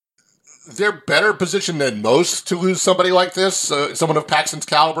 They're better positioned than most to lose somebody like this, someone of Paxton's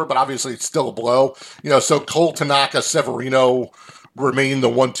caliber, but obviously it's still a blow. So Cole, Tanaka, Severino remain the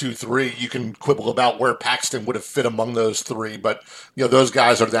 1, 2, 3. You can quibble about where Paxton would have fit among those 3, but those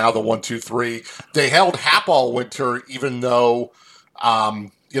guys are now the 1, 2, 3. They held Happ all winter, even though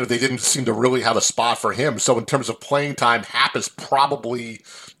they didn't seem to really have a spot for him. So in terms of playing time, Happ is probably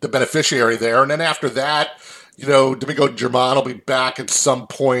the beneficiary there. And then after that, Domingo Germán will be back at some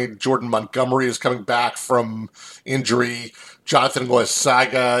point. Jordan Montgomery is coming back from injury. Jonathan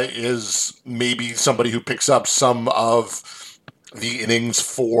Loaizaga is maybe somebody who picks up some of the innings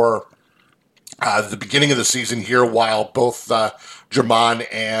for the beginning of the season here, while both Germán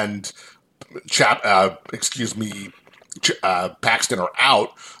and Paxton are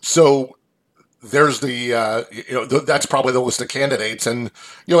out. So there's that's probably the list of candidates. And,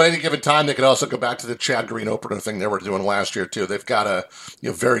 at any given time, they could also go back to the Chad Green opener thing they were doing last year, too. They've got a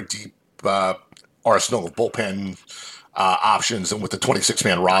very deep arsenal of bullpen options. And with the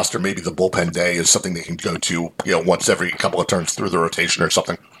 26-man roster, maybe the bullpen day is something they can go to, once every couple of turns through the rotation or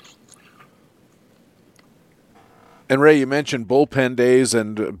something. And Ray, you mentioned bullpen days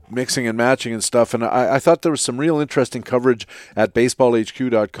and mixing and matching and stuff, and I thought there was some real interesting coverage at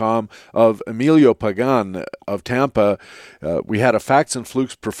BaseballHQ.com of Emilio Pagan of Tampa. We had a Facts and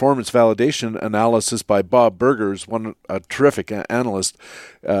Flukes performance validation analysis by Bob Burgers, a terrific analyst.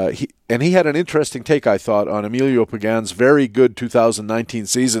 He had an interesting take, I thought, on Emilio Pagan's very good 2019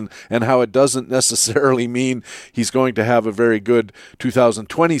 season and how it doesn't necessarily mean he's going to have a very good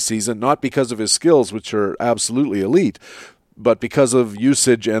 2020 season, not because of his skills, which are absolutely elite, but because of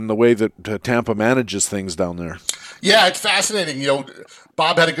usage and the way that Tampa manages things down there. Yeah, it's fascinating.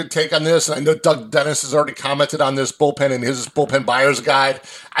 Bob had a good take on this, and I know Doug Dennis has already commented on this bullpen in his bullpen buyer's guide.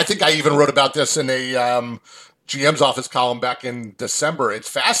 I think I even wrote about this in a GM's office column back in December. It's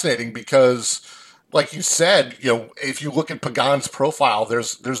fascinating because, like you said, if you look at Pagan's profile,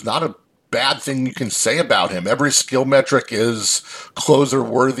 there's not a bad thing you can say about him. Every skill metric is closer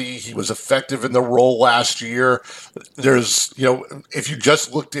worthy. He was effective in the role last year. There's, if you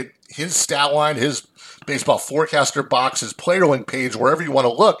just looked at his stat line, his baseball forecaster box, his player link page, wherever you want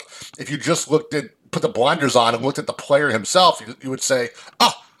to look, if you just put the blinders on and looked at the player himself, you would say,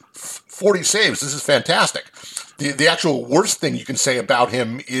 40 saves. This is fantastic. The actual worst thing you can say about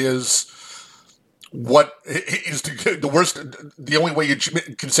him is the worst. The only way you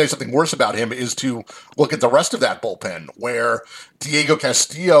can say something worse about him is to look at the rest of that bullpen, where Diego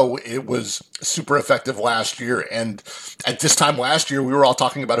Castillo, it was super effective last year. And at this time last year, we were all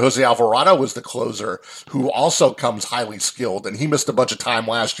talking about Jose Alvarado was the closer, who also comes highly skilled. And he missed a bunch of time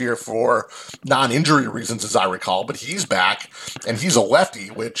last year for non-injury reasons, as I recall. But he's back, and he's a lefty,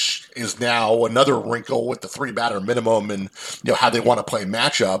 which is now another wrinkle with the 3-batter minimum and how they want to play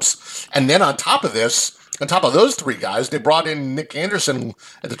matchups. And then on top of this, On top of those three guys, they brought in Nick Anderson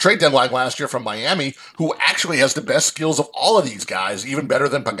at the trade deadline last year from Miami, who actually has the best skills of all of these guys, even better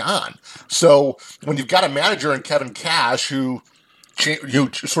than Pagan. So when you've got a manager in Kevin Cash who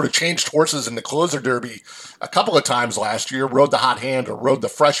sort of changed horses in the closer derby a couple of times last year, rode the hot hand or rode the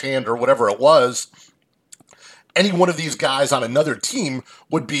fresh hand or whatever it was, any one of these guys on another team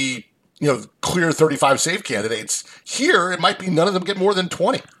would be, clear 35 save candidates. Here, it might be none of them get more than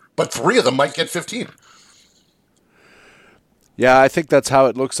 20, but three of them might get 15. Yeah, I think that's how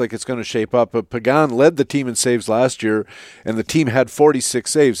it looks like it's going to shape up. But Pagan led the team in saves last year, and the team had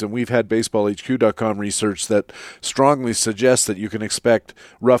 46 saves. And we've had BaseballHQ.com research that strongly suggests that you can expect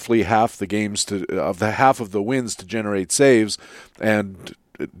roughly half the wins to generate saves. And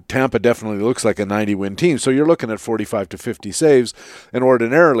Tampa definitely looks like a 90-win team. So you're looking at 45 to 50 saves. And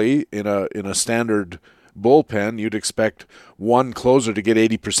ordinarily, in a standard bullpen, you'd expect one closer to get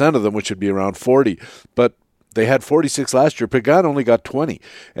 80% of them, which would be around 40. But they had 46 last year. Pagan only got 20.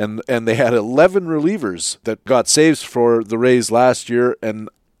 And they had 11 relievers that got saves for the Rays last year, and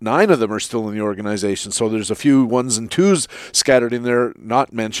 9 of them are still in the organization. So there's a few ones and twos scattered in there,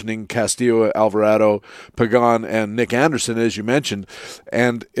 not mentioning Castillo, Alvarado, Pagan, and Nick Anderson, as you mentioned.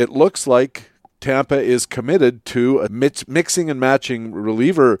 And it looks like Tampa is committed to a mixing and matching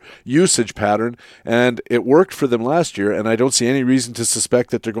reliever usage pattern, and it worked for them last year, and I don't see any reason to suspect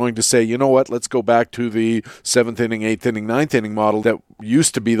that they're going to say, you know what, let's go back to the 7th inning, 8th inning, 9th inning model that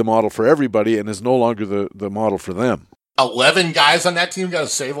used to be the model for everybody and is no longer the model for them. 11 guys on that team got a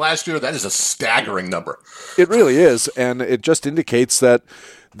save last year? That is a staggering number. It really is, and it just indicates that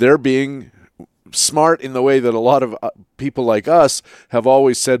they're being smart in the way that a lot of people like us have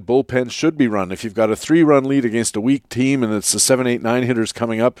always said bullpens should be run. If you've got a 3-run lead against a weak team and it's the 7, 8, 9 hitters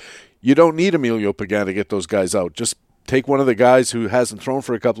coming up, you don't need Emilio Pagan to get those guys out. Just take one of the guys who hasn't thrown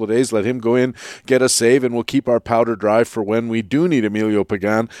for a couple of days, let him go in, get a save, and we'll keep our powder dry for when we do need Emilio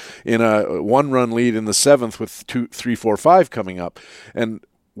Pagan in a 1-run lead in the 7th with 2, 3, 4, 5 coming up. And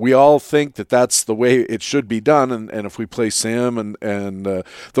we all think that that's the way it should be done, and if we play Sim and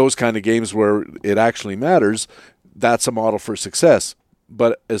those kind of games where it actually matters, that's a model for success.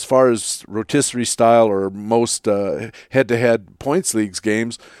 But as far as rotisserie style or most head-to-head points leagues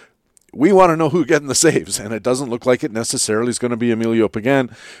games, we want to know who's getting the saves, and it doesn't look like it necessarily is going to be Emilio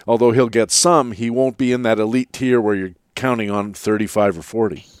Pagan. Although he'll get some, he won't be in that elite tier where you're counting on 35 or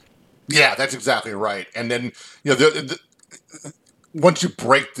 40. Yeah, that's exactly right. And then, once you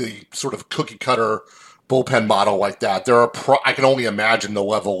break the sort of cookie-cutter bullpen model like that, I can only imagine the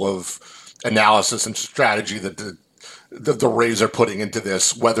level of analysis and strategy that the Rays are putting into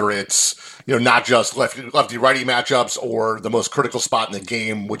this, whether it's not just lefty-righty matchups or the most critical spot in the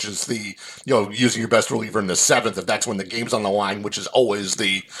game, which is the using your best reliever in the 7th, if that's when the game's on the line, which is always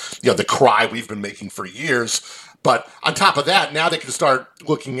the the cry we've been making for years. But on top of that, now they can start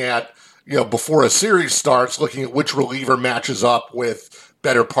looking at before a series starts, looking at which reliever matches up with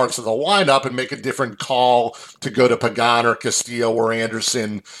better parts of the lineup and make a different call to go to Pagan or Castillo or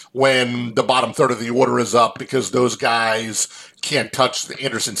Anderson when the bottom third of the order is up, because those guys can't touch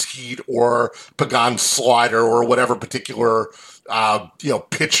Anderson's heat or Pagan's slider or whatever particular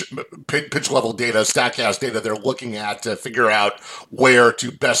pitch level data, Statcast data they're looking at to figure out where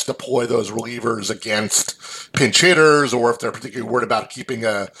to best deploy those relievers against pinch hitters, or if they're particularly worried about keeping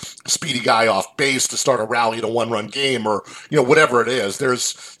a speedy guy off base to start a rally to 1-run game, or whatever it is.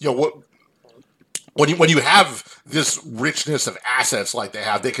 There's when you have this richness of assets like they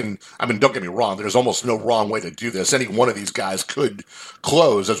have, they can, don't get me wrong, there's almost no wrong way to do this. Any one of these guys could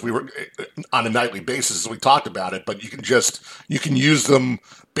close, as we were on a nightly basis, as we talked about it, but you can use them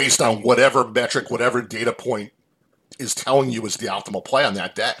based on whatever metric, whatever data point is telling you is the optimal play on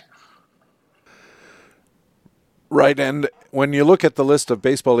that day. Right, and when you look at the list of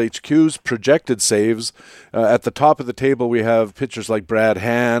Baseball HQ's projected saves, at the top of the table we have pitchers like Brad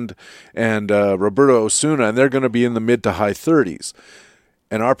Hand and Roberto Osuna, and they're going to be in the mid to high 30s.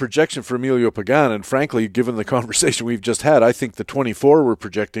 And our projection for Emilio Pagan, and frankly, given the conversation we've just had, I think the 24 we're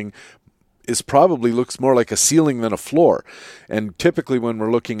projecting is probably looks more like a ceiling than a floor. And typically when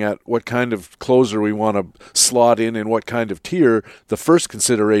we're looking at what kind of closer we want to slot in what kind of tier, the first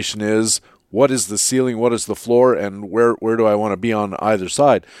consideration is, what is the ceiling, what is the floor, and where do I want to be on either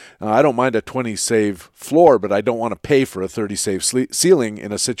side? I don't mind a 20-save floor, but I don't want to pay for a 30-save ceiling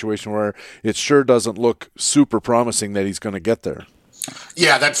in a situation where it sure doesn't look super promising that he's going to get there.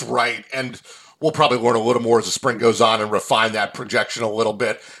 Yeah, that's right. And we'll probably learn a little more as the spring goes on and refine that projection a little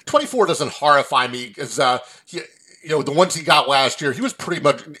bit. 24 doesn't horrify me because, the ones he got last year, he was pretty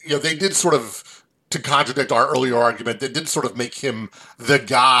much, they did sort of, to contradict our earlier argument, they did sort of make him the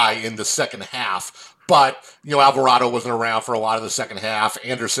guy in the second half. But, Alvarado wasn't around for a lot of the second half.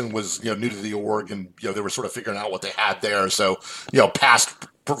 Anderson was, new to the org, and, they were sort of figuring out what they had there. So, past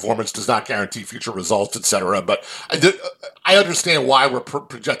performance does not guarantee future results, etc. But I understand why we're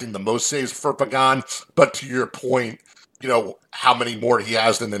projecting the most saves for Pagan. But to your point, how many more he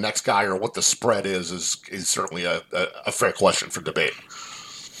has than the next guy or what the spread is certainly a fair question for debate.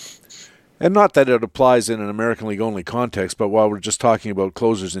 And not that it applies in an American League only context, but while we're just talking about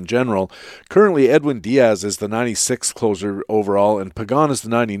closers in general, currently Edwin Diaz is the 96th closer overall, and Pagan is the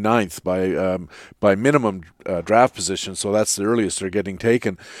 99th by minimum draft position, so that's the earliest they're getting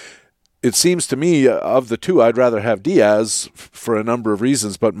taken. It seems to me, of the two, I'd rather have Diaz for a number of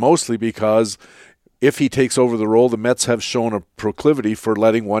reasons, but mostly because if he takes over the role, the Mets have shown a proclivity for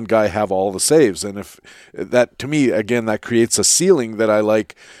letting one guy have all the saves. And if that, to me, again, that creates a ceiling that I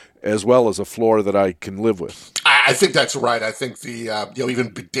like as well as a floor that I can live with. I think that's right. I think the,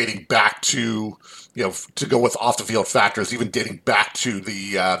 even dating back to, to go with off the field factors, even dating back to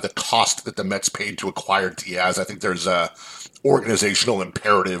the cost that the Mets paid to acquire Diaz, I think there's a organizational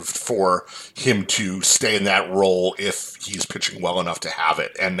imperative for him to stay in that role if he's pitching well enough to have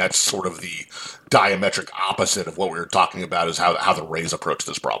it. And that's sort of the diametric opposite of what we were talking about, is how the Rays approach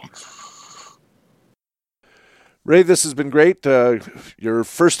this problem. Ray, this has been great. Your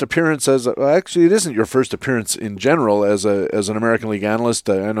first appearance actually, it isn't your first appearance in general as an American League analyst.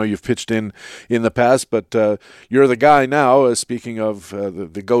 I know you've pitched in the past, but you're the guy now, speaking of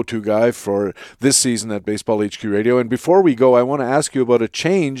the go-to guy for this season at Baseball HQ Radio. And before we go, I want to ask you about a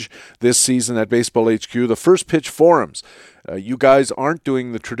change this season at Baseball HQ, the First Pitch Forums. You guys aren't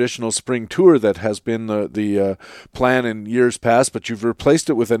doing the traditional spring tour that has been the plan in years past, but you've replaced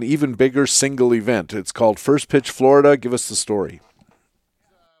it with an even bigger single event. It's called First Pitch Florida. Give us the story.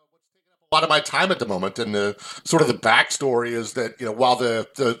 A lot of my time at the moment, and the backstory is that while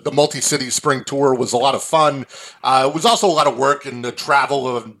the multi-city spring tour was a lot of fun, it was also a lot of work, and the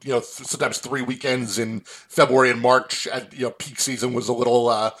travel of sometimes 3 weekends in February and March at peak season was a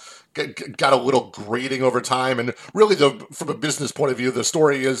little got a little grating over time. And really, from a business point of view, the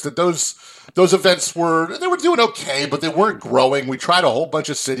story is that those events were doing okay, but they weren't growing. We tried a whole bunch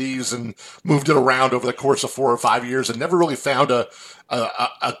of cities and moved it around over the course of 4 or 5 years, and never really found a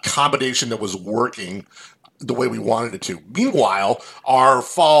combination that was working the way we wanted it to. Meanwhile, our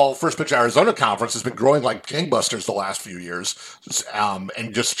fall First Pitch Arizona conference has been growing like gangbusters the last few years,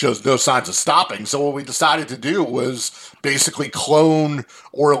 and just shows no signs of stopping. So what we decided to do was basically clone,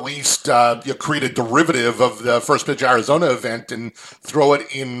 or at least create a derivative of the First Pitch Arizona event and throw it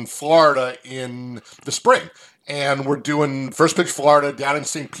in Florida in the spring. And we're doing First Pitch Florida down in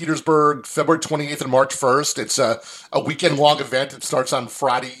St. Petersburg, February 28th and March 1st. It's a weekend-long event. It starts on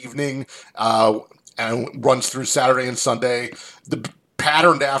Friday evening, and runs through Saturday and Sunday. The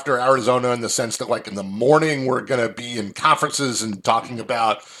patterned after Arizona in the sense that, like, in the morning, we're going to be in conferences and talking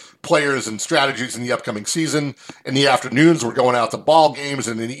about players and strategies in the upcoming season. In the afternoons, we're going out to ball games,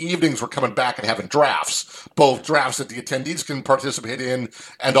 and in the evenings, we're coming back and having drafts, both drafts that the attendees can participate in,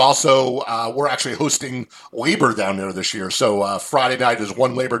 and also we're actually hosting Labor down there this year. So Friday night is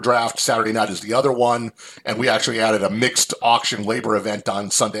one Labor draft, Saturday night is the other one, and we actually added a mixed auction Labor event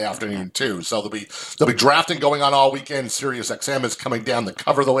on Sunday afternoon too. So there'll be drafting going on all weekend. Sirius XM is coming down to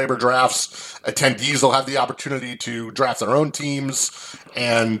cover the Labor drafts. Attendees will have the opportunity to draft their own teams,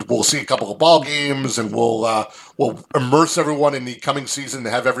 and we'll see a couple of ball games, and we'll immerse everyone in the coming season to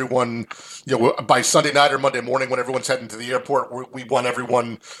have everyone, by Sunday night or Monday morning when everyone's heading to the airport, we want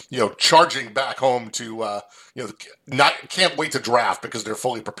everyone, charging back home to, can't wait to draft because they're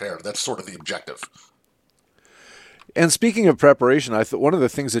fully prepared. That's sort of the objective. And speaking of preparation, one of the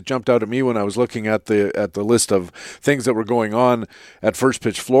things that jumped out at me when I was looking at the list of things that were going on at First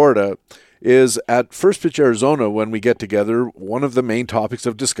Pitch Florida is at First Pitch Arizona, when we get together, one of the main topics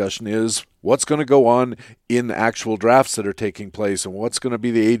of discussion is what's going to go on in actual drafts that are taking place and what's going to be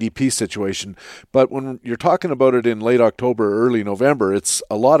the ADP situation. But when you're talking about it in late October, early November,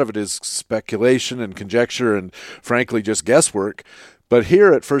 a lot of it is speculation and conjecture and, frankly, just guesswork. But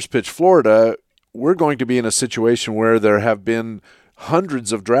here at First Pitch Florida, we're going to be in a situation where there have been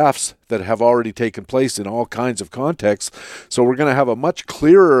hundreds of drafts that have already taken place in all kinds of contexts. So we're going to have a much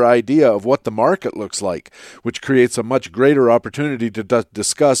clearer idea of what the market looks like, which creates a much greater opportunity to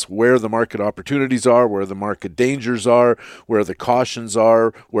discuss where the market opportunities are, where the market dangers are, where the cautions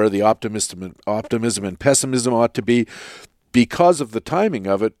are, where the optimism and pessimism ought to be. Because of the timing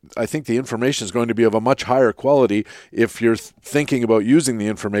of it, I think the information is going to be of a much higher quality if you're thinking about using the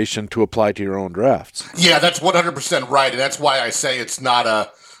information to apply to your own drafts. Yeah, that's 100% right, and that's why I say it's not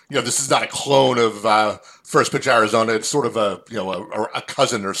a this is not a clone of First Pitch Arizona. It's sort of a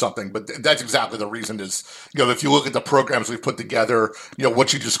cousin or something. But that's exactly the reason is, if you look at the programs we've put together,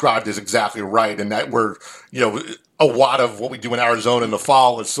 what you described is exactly right. And that we're, a lot of what we do in Arizona in the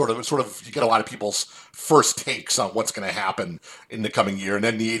fall is sort of you get a lot of people's first takes on what's going to happen in the coming year. And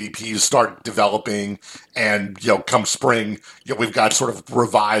then the ADPs start developing and, come spring, we've got sort of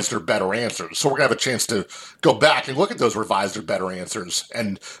revised or better answers. So we're going to have a chance to go back and look at those revised or better answers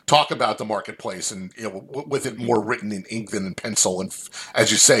and talk about the marketplace and, with it more written in ink than in pencil. And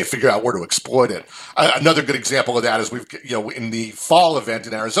as you say, figure out where to exploit it. Another good example of that is we've, in the fall event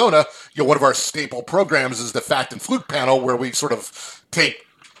in Arizona, one of our staple programs is the Fact and Fluke panel, where we sort of take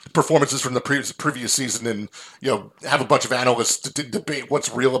performances from the previous season and, have a bunch of analysts to debate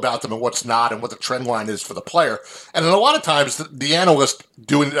what's real about them and what's not and what the trend line is for the player. And then a lot of times the analyst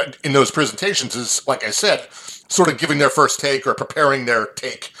doing in those presentations is, like I said, sort of giving their first take or preparing their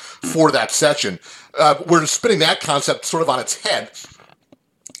take for that session. We're spinning that concept sort of on its head.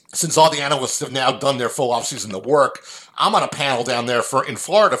 Since all the analysts have now done their full offseason of work, I'm on a panel down there in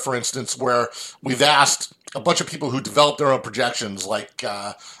Florida, for instance, where we've asked a bunch of people who developed their own projections, like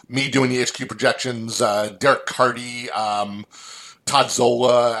me doing the HQ projections, Derek Carty, Todd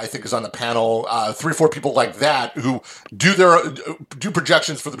Zola, I think, is on the panel. 3 or 4 people like that who do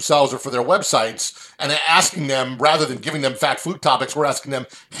projections for themselves or for their websites, and asking them, rather than giving them fact fluke topics, we're asking them,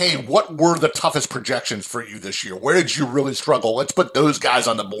 hey, what were the toughest projections for you this year? Where did you really struggle? Let's put those guys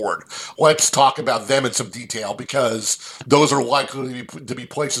on the board. Let's talk about them in some detail, because those are likely to be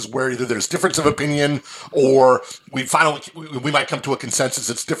places where either there's difference of opinion or we might come to a consensus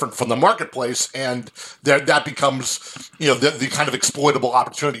that's different from the marketplace, and that becomes the kind of exploitable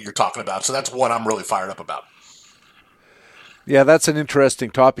opportunity you're talking about. So that's what I'm really fired up about. Yeah, that's an interesting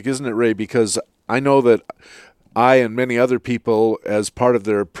topic, isn't it, Ray? Because I know that I and many other people, as part of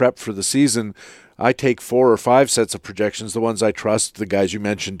their prep for the season, I take 4 or 5 sets of projections, the ones I trust, the guys you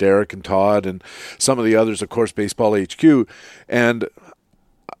mentioned, Derek and Todd, and some of the others, of course, Baseball HQ. And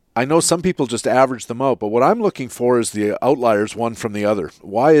I know some people just average them out, but what I'm looking for is the outliers, one from the other.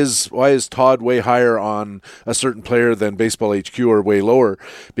 Why is Todd way higher on a certain player than Baseball HQ or way lower?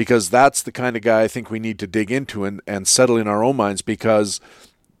 Because that's the kind of guy I think we need to dig into and settle in our own minds, because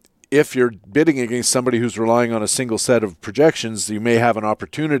if you're bidding against somebody who's relying on a single set of projections, you may have an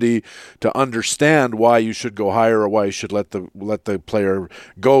opportunity to understand why you should go higher or why you should let the player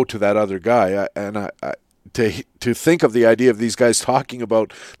go to that other guy. To think of the idea of these guys talking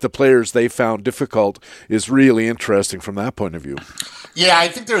about the players they found difficult is really interesting from that point of view. Yeah, I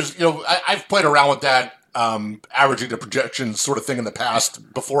think there's, I've played around with that averaging the projections sort of thing in the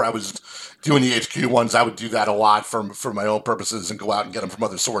past. Before I was doing the HQ ones, I would do that a lot for my own purposes and go out and get them from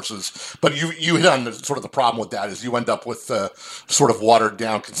other sources. But you hit on sort of the problem with that is you end up with the sort of watered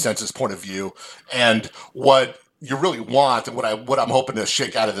down consensus point of view. And what you really want, and what I'm hoping to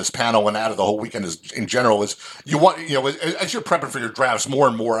shake out of this panel and out of the whole weekend in general is you want, as you're prepping for your drafts more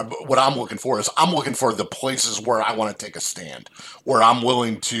and more, what I'm looking for the places where I want to take a stand, where I'm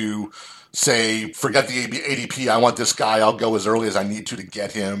willing to say, forget the ADP, I want this guy, I'll go as early as I need to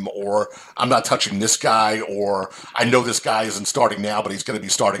get him, or I'm not touching this guy, or I know this guy isn't starting now, but he's going to be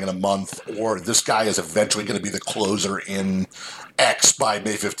starting in a month, or this guy is eventually going to be the closer in X by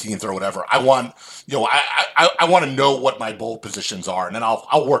May 15th or whatever. I want, I want to know what my bold positions are, and then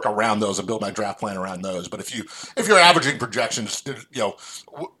I'll work around those and build my draft plan around those. But if you're averaging projections,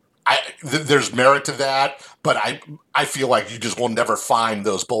 there's merit to that, but I feel like you just will never find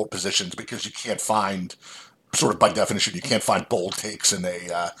those bold positions because you can't find, sort of by definition, you can't find bold takes in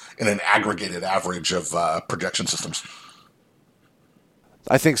an aggregated average of projection systems.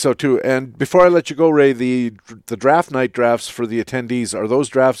 I think so too. And before I let you go, Ray, the draft night drafts for the attendees, are those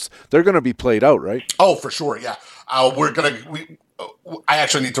drafts, they're going to be played out, right? Oh, for sure, yeah. I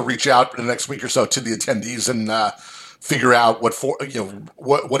actually need to reach out in the next week or so to the attendees and figure out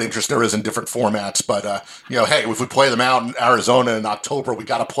what interest there is in different formats. But hey, if we play them out in Arizona in October, we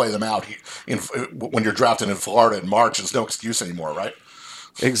got to play them out when you're drafted in Florida in March. There's no excuse anymore, right?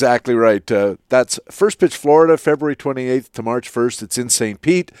 Exactly right. That's First Pitch Florida, February 28th to March 1st. It's in St.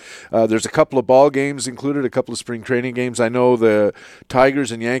 Pete. There's a couple of ball games included, a couple of spring training games. I know the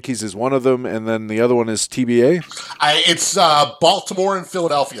Tigers and Yankees is one of them, and then the other one is TBA. It's Baltimore and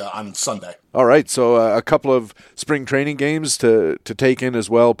Philadelphia on Sunday. All right, so a couple of spring training games to take in as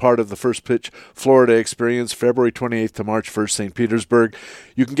well, part of the First Pitch Florida experience, February 28th to March 1st, St. Petersburg.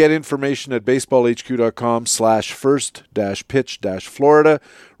 You can get information at baseballhq.com/first-pitch-Florida.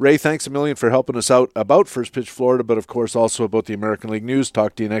 Ray, thanks a million for helping us out about First Pitch Florida, but of course also about the American League News.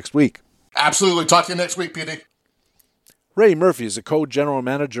 Talk to you next week. Absolutely. Talk to you next week, PD. Ray Murphy is a co-general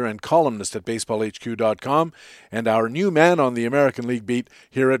manager and columnist at BaseballHQ.com and our new man on the American League beat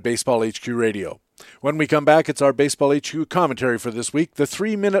here at Baseball HQ Radio. When we come back, it's our Baseball HQ commentary for this week. The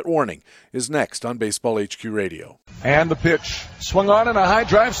 3-minute warning is next on Baseball HQ Radio. And the pitch swung on in a high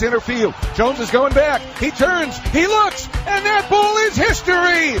drive center field. Jones is going back. He turns. He looks. And that ball is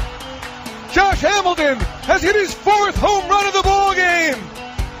history. Josh Hamilton has hit his 4th home run of the ball game.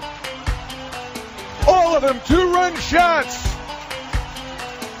 All of them 2-run shots.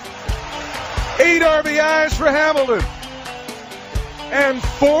 8 RBIs for Hamilton. And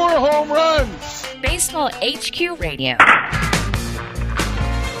 4 home runs. Baseball HQ Radio.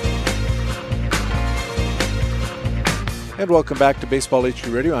 And welcome back to Baseball HQ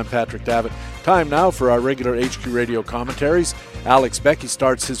Radio. I'm Patrick Davitt. Time now for our regular HQ Radio commentaries. Alex Becky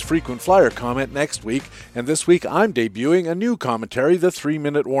starts his frequent flyer comment next week, and this week I'm debuting a new commentary, the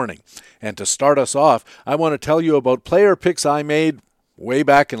 3-minute warning. And to start us off, I want to tell you about player picks I made way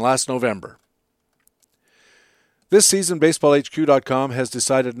back in last November. This season, BaseballHQ.com has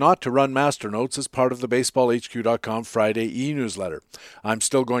decided not to run master notes as part of the BaseballHQ.com Friday e-newsletter. I'm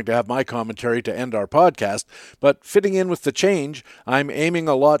still going to have my commentary to end our podcast, but fitting in with the change, I'm aiming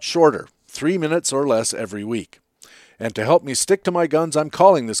a lot shorter, 3 minutes or less every week. And to help me stick to my guns, I'm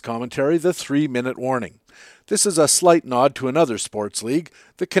calling this commentary the 3-minute warning. This is a slight nod to another sports league,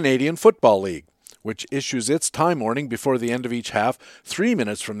 the Canadian Football League, which issues its time warning before the end of each half, 3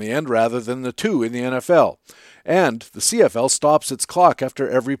 minutes from the end rather than the 2 in the NFL. And the CFL stops its clock after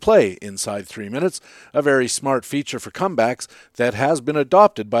every play inside 3 minutes, a very smart feature for comebacks that has been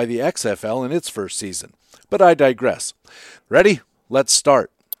adopted by the XFL in its first season. But I digress. Ready? Let's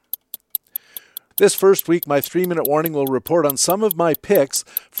start. This first week, my 3-minute warning will report on some of my picks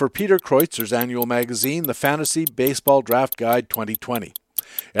for Peter Kreutzer's annual magazine, the Fantasy Baseball Draft Guide 2020.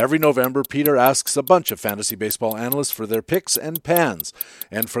 Every November, Peter asks a bunch of fantasy baseball analysts for their picks and pans.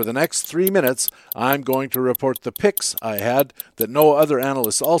 And for the next 3 minutes, I'm going to report the picks I had that no other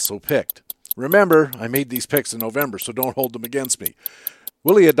analysts also picked. Remember, I made these picks in November, so don't hold them against me.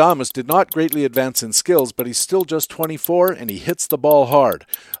 Willie Adames did not greatly advance in skills, but he's still just 24 and he hits the ball hard.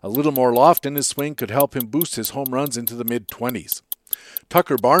 A little more loft in his swing could help him boost his home runs into the mid-20s.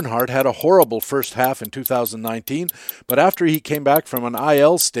 Tucker Barnhart had a horrible first half in 2019, but after he came back from an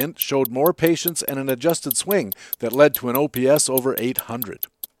IL stint, showed more patience and an adjusted swing that led to an OPS over 800.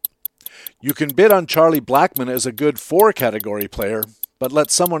 You can bid on Charlie Blackmon as a good 4-category player, but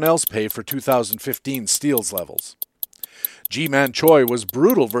let someone else pay for 2015 steals levels. Ji-Man Choi was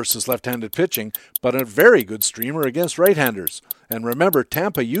brutal versus left-handed pitching, but a very good streamer against right-handers. And remember,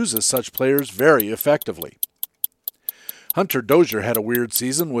 Tampa uses such players very effectively. Hunter Dozier had a weird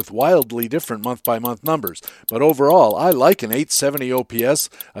season with wildly different month-by-month numbers, but overall, I like an 870 OPS,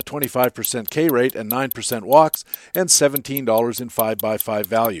 a 25% K rate and 9% walks, and $17 in 5x5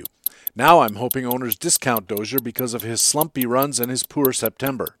 value. Now I'm hoping owners discount Dozier because of his slumpy runs and his poor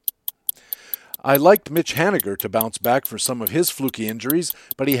September. I liked Mitch Haniger to bounce back for some of his fluky injuries,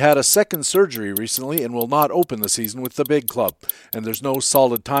 but he had a second surgery recently and will not open the season with the big club, and there's no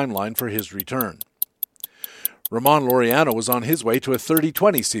solid timeline for his return. Ramon Laureano was on his way to a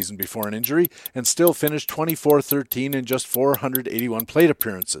 30-20 season before an injury and still finished 24-13 in just 481 plate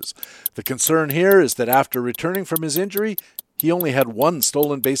appearances. The concern here is that after returning from his injury, he only had 1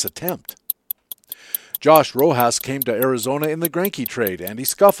 stolen base attempt. Josh Rojas came to Arizona in the Greinke trade, and he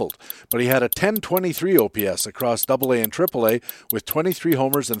scuffled, but he had a 10.23 OPS across AA and AAA with 23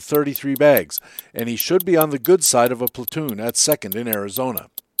 homers and 33 bags, and he should be on the good side of a platoon at second in Arizona.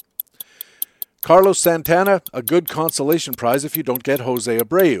 Carlos Santana, a good consolation prize if you don't get Jose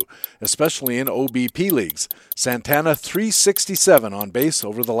Abreu, especially in OBP leagues. Santana 367 on base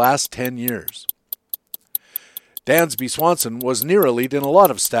over the last 10 years. Dansby Swanson was near elite in a lot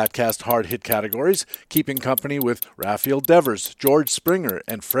of StatCast hard hit categories, keeping company with Rafael Devers, George Springer,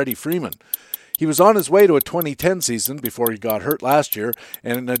 and Freddie Freeman. He was on his way to a 2010 season before he got hurt last year,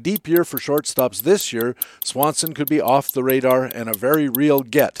 and in a deep year for shortstops this year, Swanson could be off the radar and a very real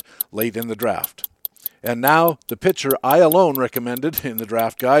get late in the draft. And now, the pitcher I alone recommended in the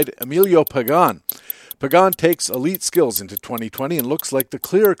draft guide, Emilio Pagan. Pagan takes elite skills into 2020 and looks like the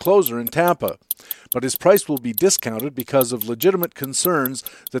clear closer in Tampa. But his price will be discounted because of legitimate concerns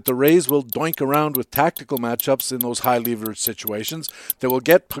that the Rays will doink around with tactical matchups in those high-leverage situations that will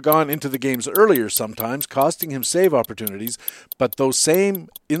get Pagan into the games earlier sometimes, costing him save opportunities, but those same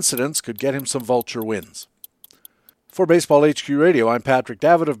incidents could get him some vulture wins. For Baseball HQ Radio, I'm Patrick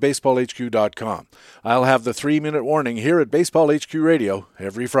Davitt of BaseballHQ.com. I'll have the 3-minute warning here at Baseball HQ Radio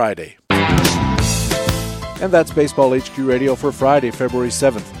every Friday. And that's Baseball HQ Radio for Friday, February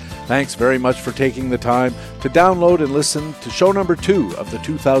 7th. Thanks very much for taking the time to download and listen to show number 2 of the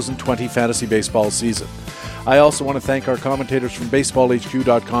 2020 fantasy baseball season. I also want to thank our commentators from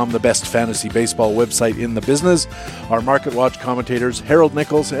BaseballHQ.com, the best fantasy baseball website in the business, our Market Watch commentators Harold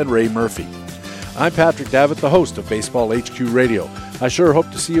Nichols and Ray Murphy. I'm Patrick Davitt, the host of Baseball HQ Radio. I sure hope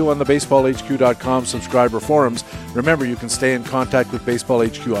to see you on the BaseballHQ.com subscriber forums. Remember, you can stay in contact with Baseball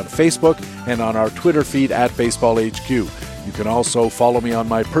HQ on Facebook and on our Twitter feed at BaseballHQ. You can also follow me on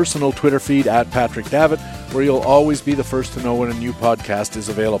my personal Twitter feed at Patrick Davitt, where you'll always be the first to know when a new podcast is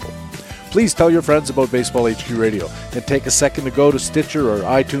available. Please tell your friends about Baseball HQ Radio and take a second to go to Stitcher or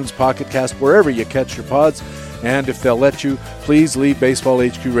iTunes Pocket Cast, wherever you catch your pods. And if they'll let you, please leave Baseball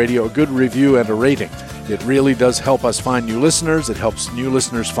HQ Radio a good review and a rating. It really does help us find new listeners. It helps new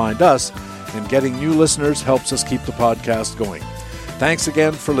listeners find us. And getting new listeners helps us keep the podcast going. Thanks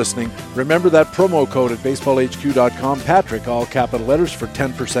again for listening. Remember that promo code at BaseballHQ.com, Patrick, all capital letters, for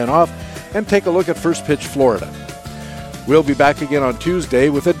 10% off. And take a look at First Pitch Florida. We'll be back again on Tuesday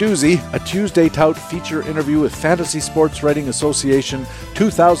with a doozy, a Tuesday Tout feature interview with Fantasy Sports Writing Association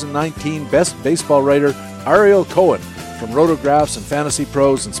 2019 Best Baseball Writer Ariel Cohen from Rotographs and Fantasy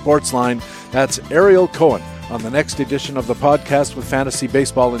Pros and Sportsline. That's Ariel Cohen on the next edition of the podcast with Fantasy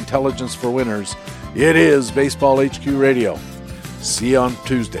Baseball Intelligence for Winners. It is Baseball HQ Radio. See you on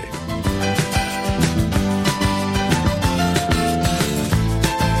Tuesday.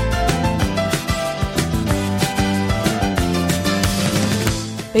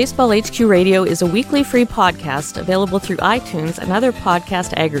 Baseball HQ Radio is a weekly free podcast available through iTunes and other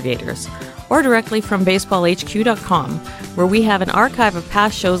podcast aggregators, or directly from BaseballHQ.com, where we have an archive of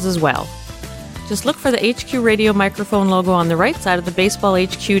past shows as well. Just look for the HQ Radio microphone logo on the right side of the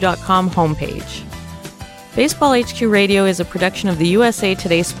BaseballHQ.com homepage. Baseball HQ Radio is a production of the USA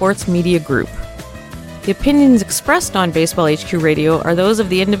Today Sports Media Group. The opinions expressed on Baseball HQ Radio are those of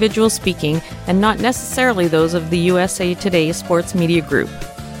the individual speaking and not necessarily those of the USA Today Sports Media Group.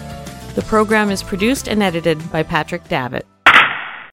 The program is produced and edited by Patrick Davitt.